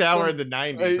the Dark Tower in the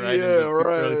 90s, right? Yeah,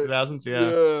 early 2000s.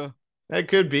 Yeah. That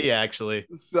could be, actually.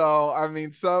 So, I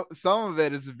mean, some of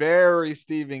it is very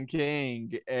Stephen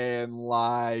King, and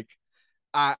like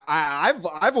I've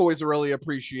always really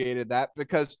appreciated that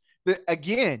because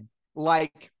again,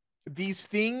 like these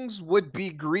things would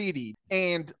be greedy,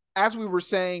 and as we were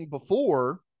saying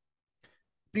before,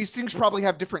 these things probably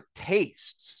have different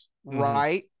tastes,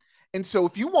 right? And so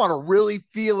if you want a really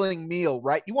feeling meal,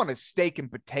 right, you want a steak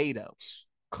and potatoes,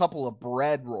 couple of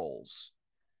bread rolls,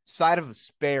 side of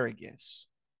asparagus,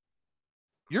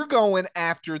 you're going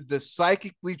after the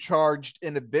psychically charged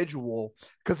individual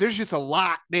because there's just a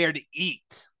lot there to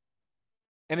eat.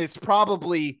 And it's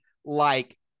probably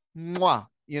like, mwah,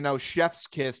 you know, chef's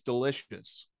kiss,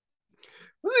 delicious.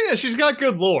 Well, yeah, she's got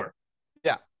good lore.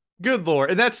 Yeah. Good lore.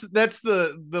 And that's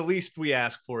the least we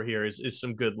ask for here is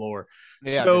some good lore.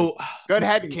 Yeah, so good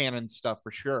headcanon stuff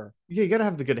for sure. Yeah, you gotta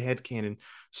have the good headcanon.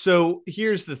 So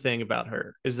here's the thing about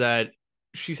her is that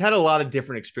she's had a lot of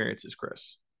different experiences,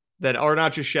 Chris, that are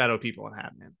not just Shadow People and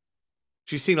Hat Man.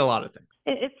 She's seen a lot of things.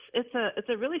 It's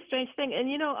a really strange thing. And,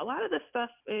 a lot of this stuff,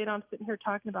 I'm sitting here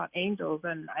talking about angels,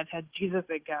 and I've had Jesus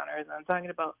encounters, and I'm talking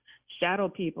about shadow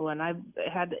people, and I've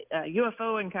had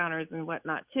UFO encounters and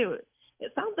whatnot too.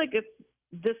 It sounds like it's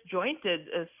disjointed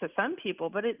to some people,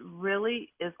 but it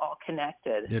really is all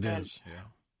connected. It is, yeah.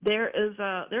 There's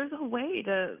a way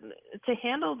to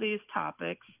handle these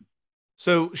topics.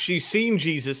 So she's seen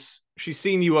Jesus, she's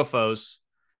seen UFOs,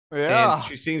 and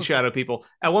she's seen shadow people.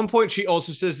 At one point, she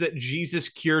also says that Jesus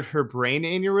cured her brain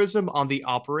aneurysm on the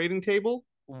operating table.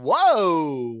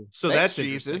 Whoa! So Thanks, that's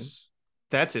interesting. Jesus.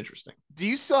 That's interesting. Do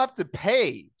you still have to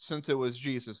pay since it was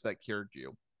Jesus that cured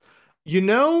you?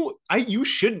 You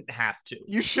shouldn't have to.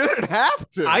 You shouldn't have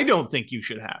to. I don't think you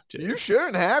should have to. You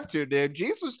shouldn't have to, dude.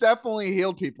 Jesus definitely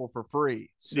healed people for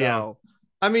free. So, yeah.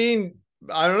 I mean,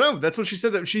 I don't know. That's what she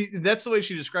said. That's the way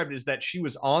she described it, is that she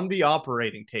was on the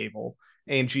operating table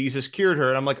and Jesus cured her.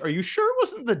 And I'm like, are you sure it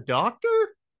wasn't the doctor?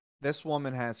 This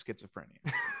woman has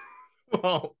schizophrenia.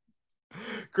 Well,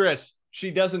 Chris,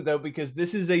 she doesn't, though, because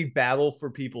this is a battle for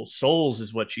people's souls,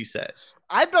 is what she says.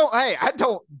 I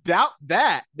don't doubt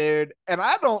that, dude. And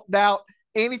I don't doubt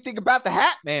anything about the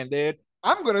Hat Man, dude.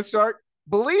 I'm going to start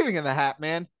believing in the Hat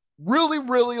Man. Really,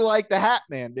 really like the Hat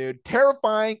Man, dude.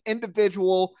 Terrifying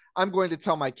individual. I'm going to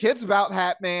tell my kids about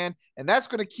Hat Man, and that's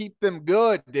going to keep them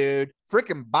good, dude.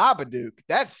 Freaking Babadook.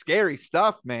 That's scary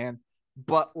stuff, man.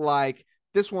 But,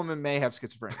 this woman may have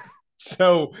schizophrenia.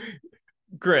 So,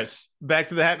 Chris, back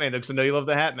to the Hat Man, because I know you love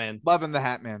the Hat Man. Loving the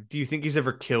Hat Man. Do you think he's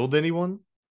ever killed anyone?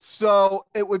 So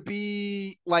it would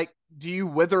be do you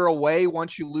wither away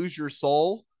once you lose your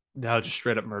soul? No, just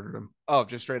straight up murdered him. Oh,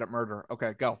 just straight up murder.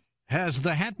 Okay, go. Has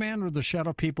the Hat Man or the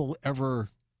Shadow People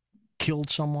ever killed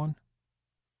someone?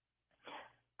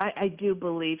 I do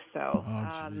believe so.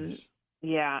 Oh,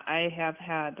 yeah, I have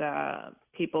had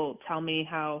people tell me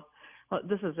how. Well,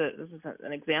 this is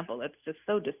an example that's just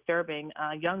so disturbing.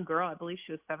 A young girl, I believe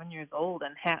she was 7 years old,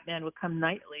 and Hat Man would come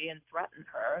nightly and threaten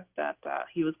her that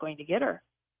he was going to get her.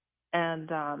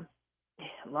 And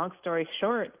long story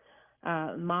short,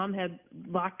 mom had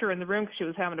locked her in the room because she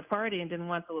was having a party and didn't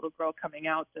want the little girl coming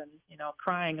out and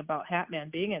crying about Hat Man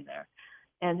being in there.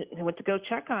 And went to go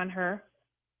check on her,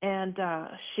 and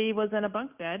she was in a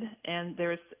bunk bed, and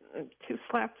there's 2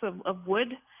 slats of wood.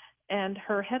 And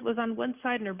her head was on one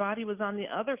side and her body was on the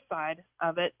other side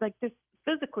of it. Like, there's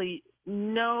physically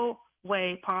no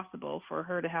way possible for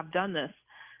her to have done this.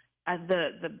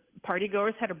 The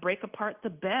partygoers had to break apart the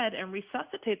bed and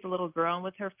resuscitate the little girl. And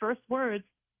with her first words,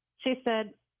 she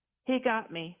said, "He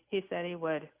got me. He said he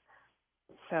would."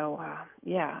 So,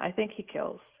 yeah, I think he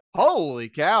kills. Holy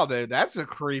cow, dude. That's a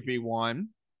creepy one.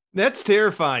 That's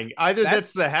terrifying. Either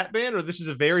that's the Hat Man or this is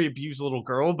a very abused little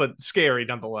girl, but scary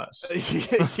nonetheless.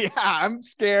 Yeah, I'm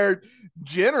scared.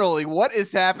 Generally, what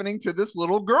is happening to this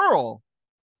little girl?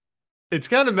 It's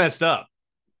kind of messed up.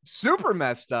 Super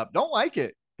messed up. Don't like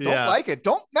it. Don't like it.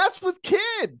 Don't mess with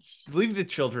kids. Leave the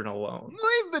children alone.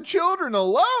 Leave the children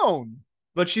alone.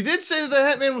 But she did say that the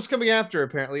Hat Man was coming after her,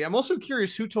 apparently. I'm also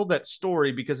curious who told that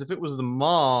story, because if it was the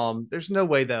mom, there's no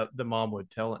way that the mom would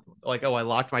tell anyone. Like, oh, I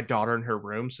locked my daughter in her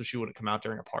room so she wouldn't come out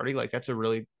during a party. Like, that's a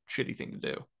really shitty thing to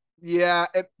do. Yeah,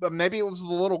 but maybe it was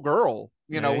the little girl,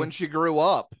 when she grew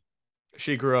up.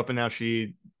 She grew up and now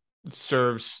she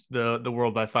serves the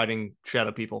world by fighting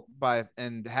shadow people.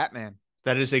 And Hat Man.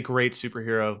 That is a great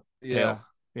superhero tale.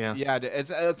 Yeah. Yeah,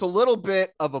 it's a little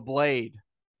bit of a Blade,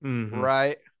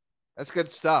 right? That's good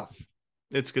stuff.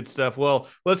 It's good stuff. Well,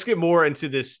 let's get more into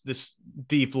this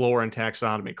deep lore and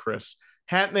taxonomy, Chris.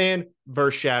 Hat Man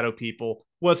versus shadow people.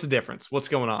 What's the difference? What's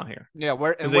going on here? Yeah,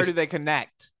 where do they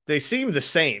connect? They seem the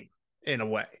same in a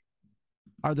way.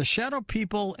 Are the Shadow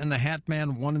People and the Hat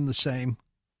Man one and the same?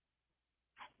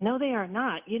 No, they are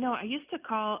not. I used to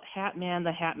call Hat Man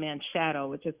the Hat Man Shadow,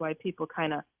 which is why people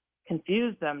kind of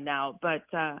confuse them now. But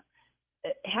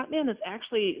Hat Man is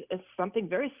actually something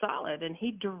very solid, and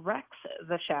he directs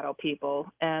the shadow people,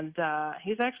 and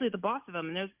he's actually the boss of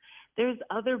them. And there's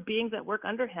other beings that work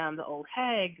under him, the old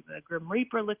hag, the Grim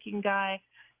Reaper-looking guy,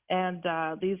 and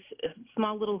these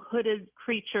small little hooded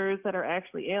creatures that are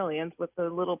actually aliens with the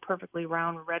little perfectly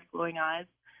round red glowing eyes.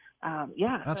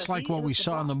 Yeah, that's like what we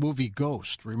saw in the movie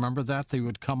Ghost. Remember that? They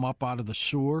would come up out of the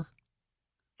sewer.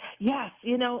 Yes,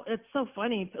 it's so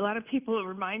funny. A lot of people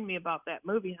remind me about that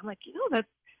movie. I'm like,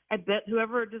 I bet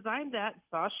whoever designed that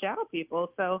saw shadow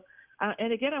people. So,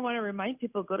 and again, I want to remind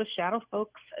people, go to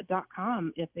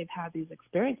shadowfolks.com if they've had these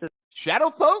experiences.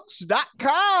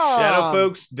 Shadowfolks.com.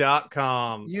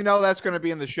 Shadowfolks.com. That's going to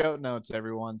be in the show notes,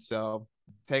 everyone. So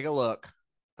take a look.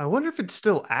 I wonder if it's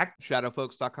still active.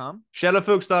 Shadowfolks.com?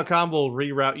 Shadowfolks.com will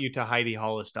reroute you to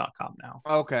HeidiHollis.com now.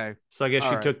 Okay. So I guess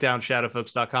she took down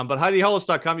Shadowfolks.com. But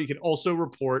HeidiHollis.com, you can also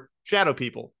report shadow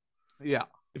people. Yeah.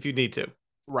 If you need to.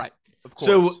 Right. Of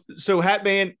course. So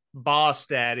Hatman, boss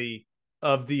daddy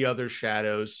of the other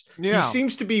shadows. Yeah. He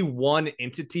seems to be one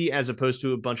entity as opposed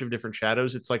to a bunch of different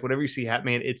shadows. It's like whenever you see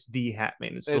Hatman, it's the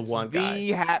Hatman. It's the one guy.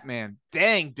 The Hatman.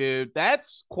 Dang, dude.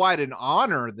 That's quite an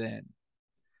honor then.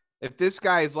 If this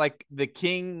guy is like the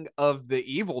king of the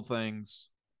evil things.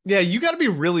 Yeah, you got to be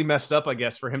really messed up, I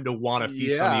guess, for him to want to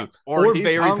feast on you. Or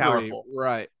very hungry. Powerful.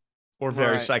 Right. Or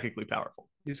very psychically powerful.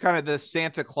 He's kind of the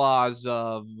Santa Claus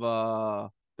of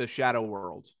the shadow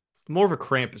world. More of a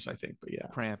Krampus, I think, but yeah.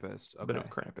 Krampus. Okay. A bit of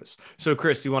Krampus. So,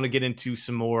 Chris, do you want to get into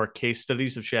some more case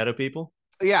studies of shadow people?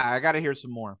 Yeah, I got to hear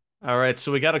some more. All right,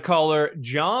 so we got a caller,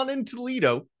 John in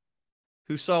Toledo,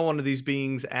 who saw one of these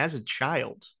beings as a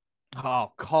child.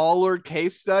 Oh, caller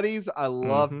case studies. I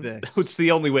love this. It's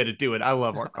the only way to do it. I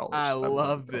love our callers. I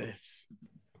love this.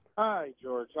 Hi,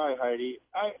 George. Hi, Heidi.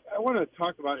 I want to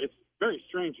talk about, it's very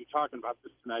strange you're talking about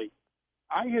this tonight.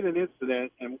 I had an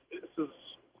incident, and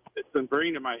it's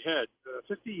ingrained in my head.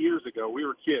 50 years ago, we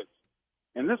were kids,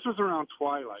 and this was around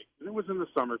twilight, and it was in the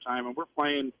summertime, and we're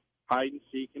playing hide and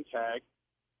seek and tag,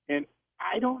 and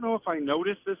I don't know if I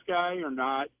noticed this guy or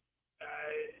not,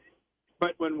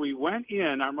 but when we went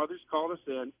in, our mothers called us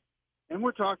in, and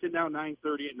we're talking now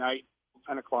 9:30 at night,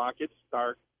 10 o'clock, it's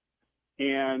dark,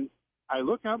 and I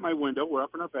look out my window, we're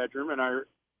up in our bedroom, and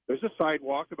there's a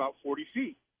sidewalk about 40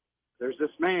 feet. There's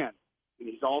this man, and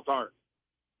he's all dark.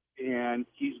 And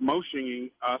he's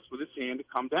motioning us with his hand to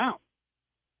come down.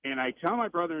 And I tell my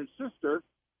brother and sister,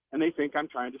 and they think I'm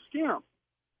trying to scare them.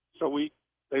 So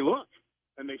they look,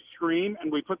 and they scream,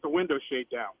 and we put the window shade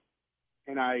down.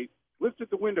 And I lifted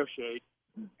the window shade,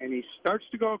 and he starts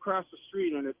to go across the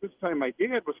street. And at this time, my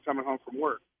dad was coming home from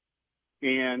work.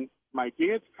 And my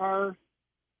dad's car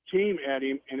came at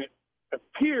him, and it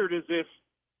appeared as if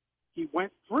he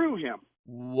went through him.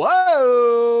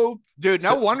 Whoa, dude!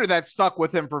 No wonder that stuck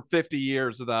with him for 50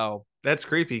 years, though. That's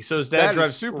creepy. So his dad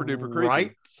drives super duper creepy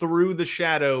right through the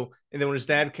shadow, and then when his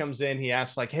dad comes in, he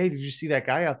asks like, "Hey, did you see that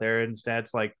guy out there?" And his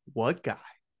dad's like, "What guy?"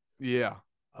 Yeah,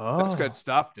 that's good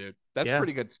stuff, dude. That's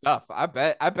pretty good stuff. I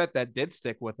bet that did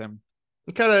stick with him.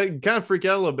 Kind of freak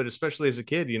out a little bit, especially as a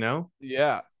kid, you know?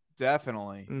 Yeah.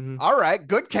 Definitely. Mm-hmm. All right.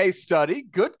 Good case study.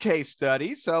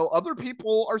 So other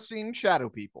people are seeing shadow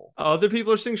people. Other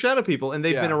people are seeing shadow people, and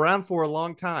they've been around for a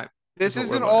long time. This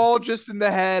isn't all just in the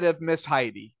head of Miss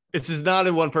Heidi. This is not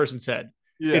in one person's head.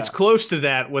 Yeah. It's close to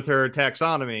that with her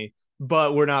taxonomy,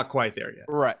 but we're not quite there yet.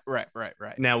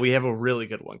 Right. Now we have a really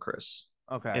good one, Chris.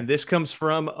 Okay. And this comes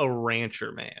from a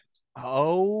rancher man.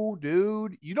 Oh,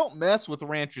 dude. You don't mess with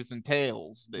ranchers and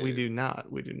tails, dude. We do not.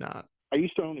 I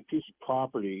used to own a piece of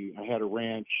property. I had a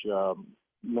ranch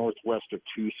southwest of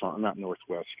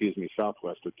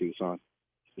Tucson.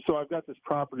 So I've got this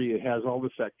property. It has all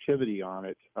this activity on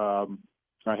it. I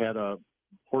had a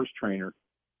horse trainer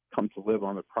come to live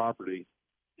on the property.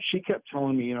 She kept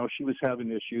telling me, she was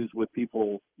having issues with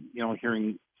people,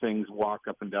 hearing things walk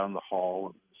up and down the hall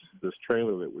of this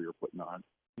trailer that we were putting on.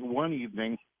 One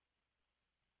evening,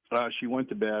 she went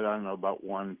to bed, I don't know, about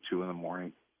 1, 2 in the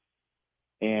morning.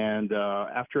 And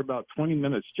after about 20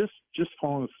 minutes, just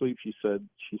falling asleep, she said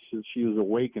she was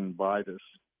awakened by this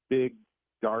big,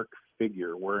 dark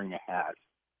figure wearing a hat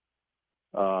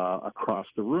across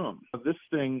the room. This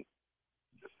thing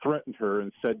threatened her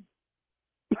and said,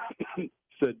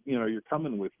 "You're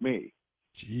coming with me."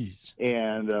 Jeez.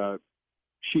 And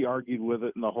she argued with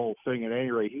it and the whole thing. At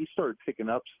any rate, he started picking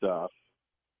up stuff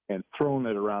and throwing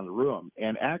it around the room,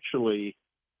 and actually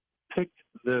picked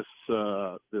this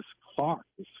clock,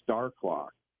 the star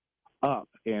clock, up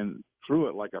and threw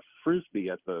it like a frisbee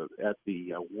at the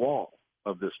wall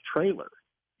of this trailer,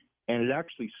 and it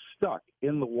actually stuck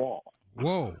in the wall.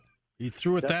 Whoa! He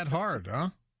threw it that hard, huh?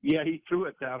 Yeah, he threw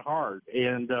it that hard,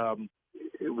 and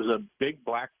it was a big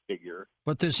black figure.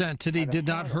 But this entity did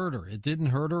not hurt her. It didn't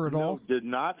hurt her at all? No, did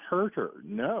not hurt her.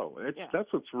 No.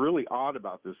 That's what's really odd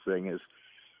about this thing is,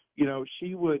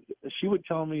 she would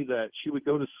tell me that she would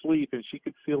go to sleep and she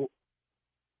could feel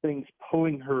things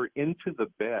pulling her into the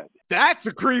bed. That's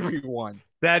a creepy one.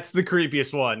 That's the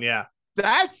creepiest one, yeah.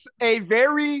 That's a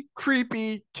very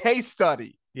creepy case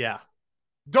study. Yeah.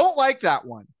 Don't like that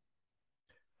one.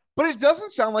 But it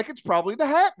doesn't sound like it's probably the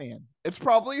Hat Man. It's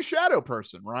probably a shadow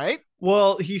person, right?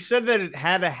 Well, he said that it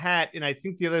had a hat, and I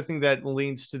think the other thing that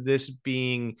leans to this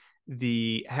being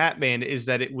the Hat Man is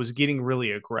that it was getting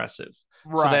really aggressive.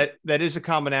 Right. So that is a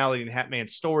commonality in Hat Man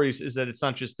stories, is that it's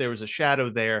not just there was a shadow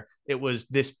there. It was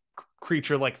this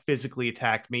creature like physically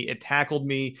attacked me. It tackled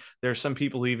me. There are some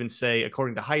people who even say,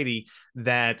 according to Heidi,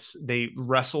 that they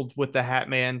wrestled with the Hat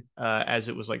Man as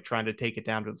it was like trying to take it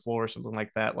down to the floor or something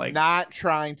like that. Like, not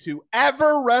trying to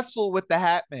ever wrestle with the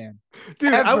Hat Man.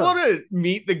 dude, ever. I want to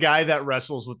meet the guy that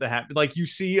wrestles with the Hat. Like, you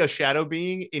see a shadow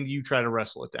being and you try to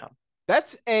wrestle it down.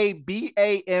 That's a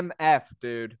BAMF,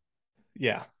 dude.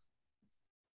 Yeah.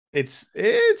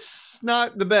 It's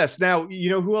not the best. Now, you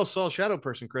know who else saw a shadow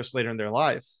person, Chris, later in their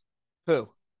life? Who?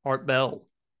 Art Bell.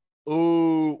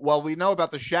 Ooh, well, we know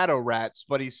about the shadow rats,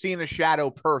 but he's seen a shadow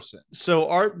person. So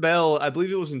Art Bell, I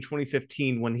believe it was in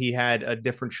 2015 when he had a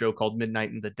different show called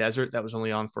Midnight in the Desert that was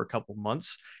only on for a couple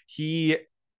months. He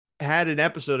had an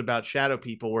episode about shadow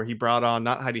people where he brought on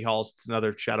not Heidi Halls, it's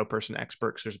another shadow person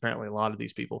expert because there's apparently a lot of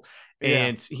these people.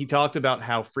 And he talked about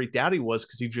how freaked out he was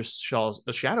because he just saw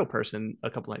a shadow person a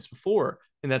couple nights before.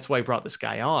 And that's why he brought this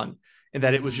guy on. And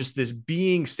that it was just this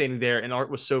being standing there, and Art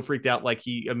was so freaked out, like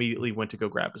he immediately went to go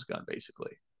grab his gun,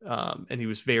 basically. And he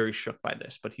was very shook by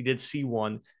this, but he did see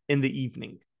one in the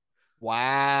evening.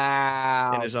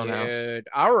 Wow. In his own house.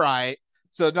 All right.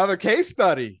 So another case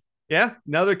study. Yeah,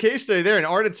 another case study there. And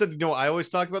Art had said, I always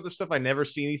talk about this stuff. I never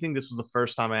see anything. This was the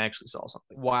first time I actually saw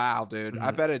something. Wow, dude.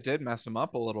 I bet it did mess him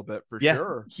up a little bit for Yeah,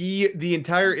 sure. The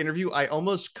entire interview, I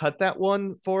almost cut that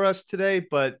one for us today,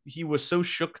 but he was so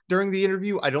shook during the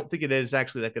interview. I don't think it is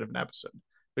actually that good of an episode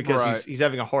because he's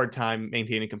having a hard time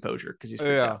maintaining composure because he's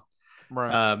freaked out.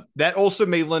 Right. That also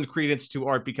may lend credence to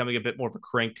Art becoming a bit more of a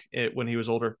crank when he was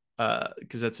older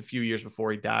because that's a few years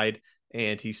before he died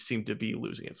and he seemed to be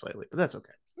losing it slightly, but that's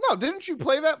okay. No, didn't you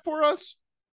play that for us?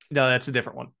 No, that's a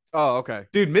different one. Oh, okay.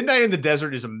 Dude, Midnight in the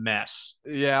Desert is a mess.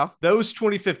 Yeah. Those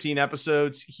 2015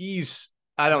 episodes,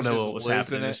 I don't know what was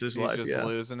happening in his life. He's just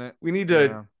losing it. We need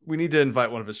to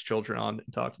invite one of his children on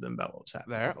and talk to them about what was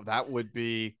happening. There, that would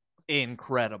be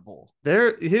incredible.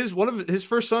 One of his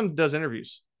first son does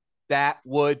interviews. That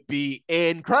would be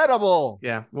incredible.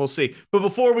 Yeah, we'll see. But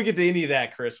before we get to any of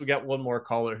that, Chris, we got one more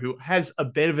caller who has a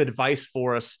bit of advice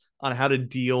for us on how to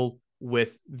deal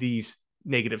with these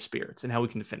negative spirits and how we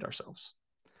can defend ourselves.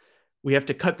 We have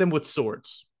to cut them with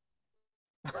swords.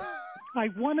 I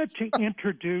wanted to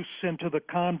introduce into the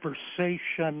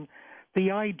conversation the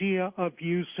idea of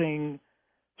using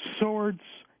swords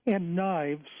and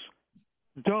knives,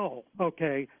 dull,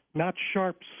 okay, not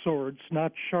sharp swords,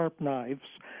 not sharp knives,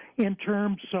 in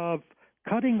terms of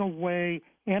cutting away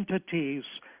entities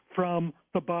from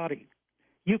the body.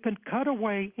 You can cut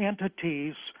away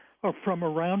entities from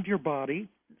around your body.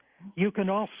 You can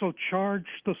also charge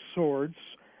the swords,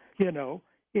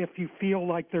 if you feel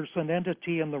like there's an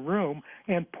entity in the room,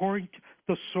 and point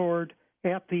the sword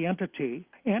at the entity.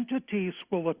 Entities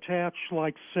will attach,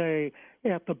 like, say,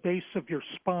 at the base of your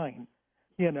spine,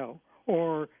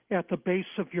 or at the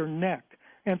base of your neck.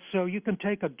 And so you can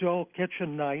take a dull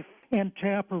kitchen knife and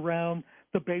tap around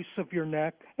the base of your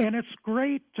neck. And it's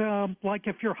great, like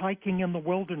if you're hiking in the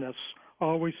wilderness. I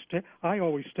always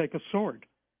take a sword,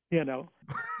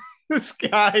 This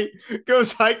guy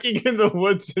goes hiking in the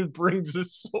woods and brings a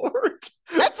sword.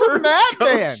 That's a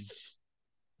madman.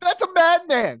 That's a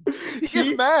madman.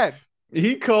 He's mad.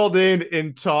 He called in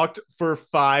and talked for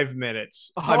 5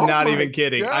 minutes. I'm not even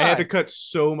kidding. God. I had to cut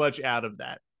so much out of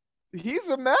that. He's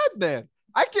a madman.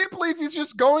 I can't believe he's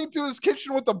just going to his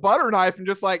kitchen with a butter knife and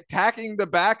just like tacking the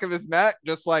back of his neck,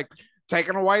 just like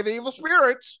taking away the evil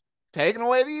spirits. Taking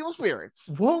away the evil spirits.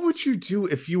 What would you do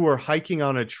if you were hiking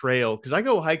on a trail? Because I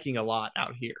go hiking a lot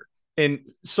out here and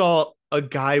saw a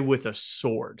guy with a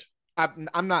sword.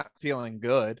 I'm not feeling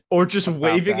good. Or just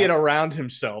waving it around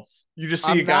himself. You just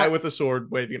see a guy with a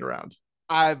sword waving it around.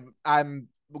 I'm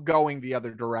going the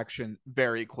other direction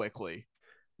very quickly.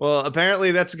 Well,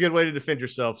 apparently that's a good way to defend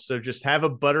yourself. So just have a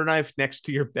butter knife next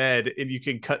to your bed and you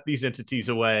can cut these entities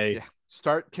away. Yeah.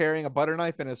 Start carrying a butter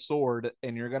knife and a sword,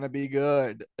 and you're gonna be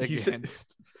good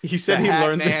against. He said he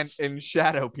learned this in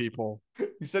shadow people.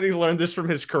 He said he learned this from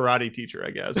his karate teacher,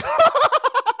 I guess.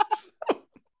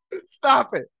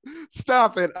 Stop it!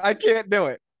 I can't do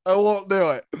it. I won't do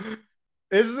it.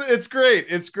 It's great.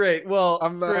 It's great. Well,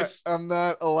 I'm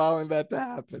not allowing that to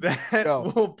happen.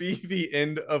 That will be the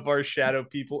end of our Shadow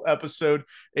People episode,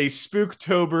 a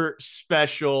Spooktober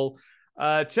special.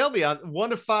 Tell me, on 1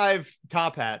 to 5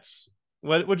 top hats,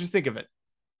 what'd you think of it?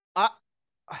 I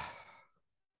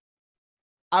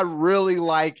really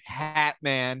like Hat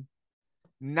Man.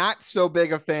 Not so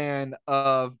big a fan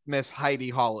of Miss Heidi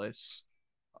Hollis.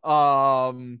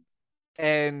 And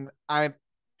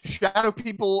Shadow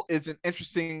People is an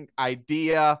interesting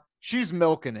idea. She's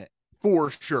milking it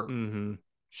for sure. Mm-hmm.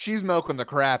 She's milking the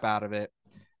crap out of it.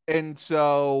 And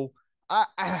so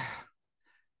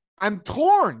I'm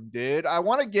torn, dude. I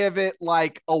want to give it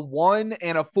like a 1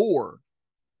 and a 4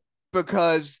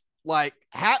 because like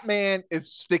Hatman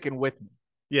is sticking with me.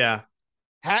 Yeah.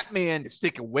 Hatman is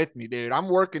sticking with me, dude. I'm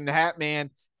working the Hatman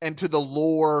into the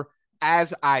lore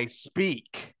as I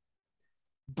speak.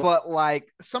 But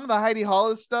like some of the Heidi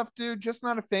Hollis stuff, dude, just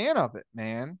not a fan of it,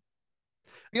 man.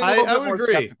 Be a little I bit would more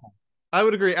agree. skeptical. I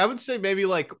would agree. I would say maybe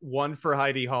like 1 for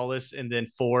Heidi Hollis and then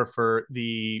 4 for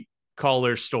the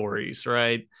caller stories,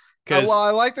 right? Because Well, I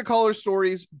like the caller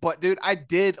stories, but dude, I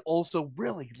did also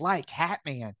really like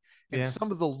Hatman, and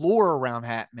some of the lore around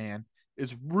Hatman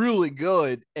is really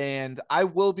good, and I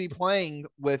will be playing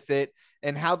with it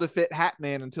and how to fit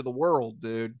Hatman into the world,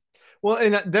 dude. well,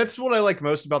 and that's what I like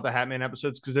most about the Hatman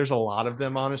episodes because there's a lot of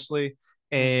them, honestly,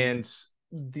 and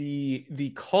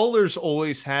the callers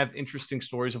always have interesting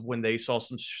stories of when they saw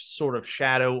some sort of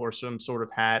shadow or some sort of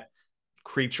hat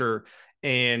creature,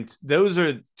 and those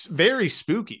are very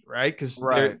spooky, right? Because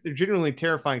they're genuinely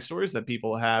terrifying stories that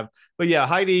people have. But yeah,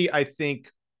 Heidi, I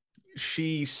think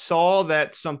she saw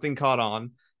that something caught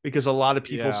on because a lot of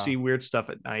people see weird stuff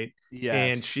at night.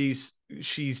 And she's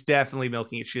definitely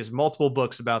milking it. She has multiple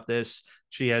books about this.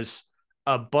 She has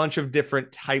a bunch of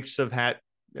different types of hat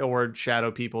or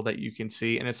shadow people that you can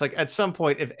see. And it's like at some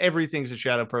point, if everything's a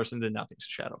shadow person, then nothing's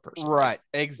a shadow person. Right.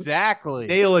 Exactly.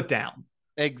 Nail it down.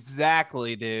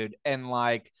 Exactly, dude. And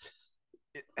like,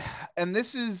 and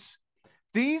these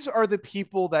are the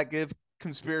people that give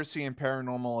conspiracy and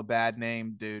paranormal a bad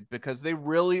name, dude, because they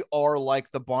really are like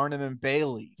the Barnum and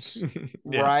Baileys,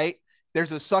 right?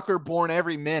 There's a sucker born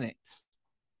every minute.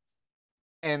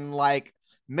 And like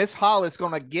Miss Hollis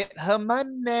gonna get her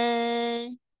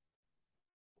money.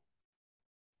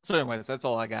 So, anyways, that's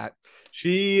all I got.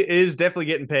 She is definitely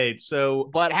getting paid. So,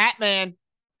 but Hatman,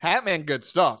 good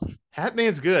stuff.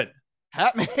 Hatman's good.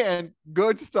 Hatman,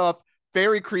 good stuff.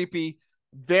 Very creepy.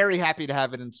 Very happy to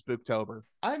have it in Spooktober.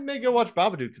 I may go watch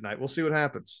Babadook tonight. We'll see what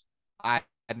happens. I'm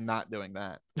not doing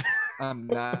that. I'm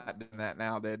not doing that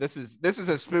now, dude. This is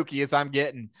as spooky as I'm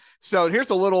getting. So here's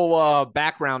a little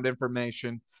background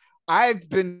information. I've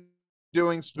been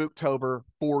doing Spooktober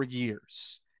for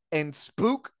years. And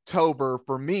Spooktober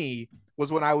for me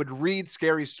was when I would read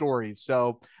scary stories.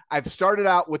 So I've started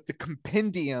out with the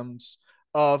compendiums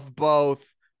of both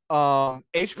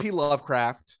H.P.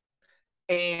 Lovecraft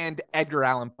and Edgar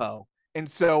Allan Poe. And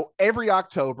so every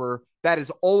October, that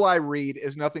is all I read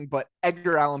is nothing but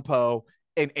Edgar Allan Poe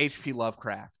and H.P.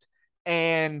 Lovecraft.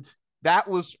 And that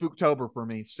was Spooktober for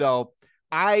me. So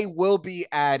I will be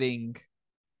adding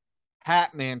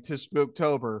Hatman to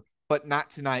Spooktober, but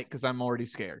not tonight because I'm already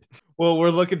scared. Well, we're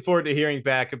looking forward to hearing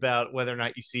back about whether or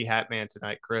not you see Hatman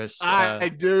tonight, Chris. I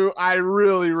do. I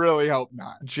really, really hope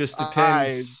not. Just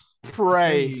depends. I'm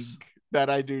praying that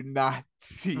I do not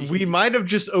see. We might have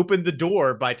just opened the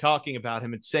door by talking about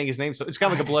him and saying his name. So it's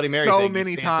kind of like a Bloody Mary so thing.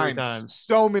 Many times.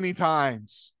 So many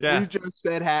times. Yeah. We just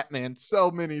said Hatman so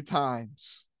many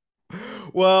times.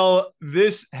 Well,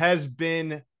 this has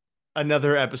been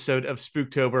another episode of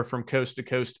Spooktober from Coast to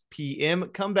Coast PM.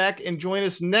 Come back and join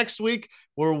us next week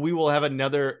where we will have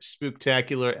another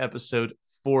spooktacular episode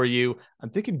for you. I'm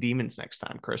thinking demons next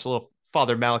time, Chris. A little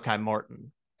Father Malachi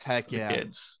Martin. Heck yeah.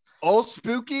 Kids. All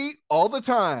spooky all the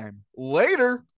time. Later.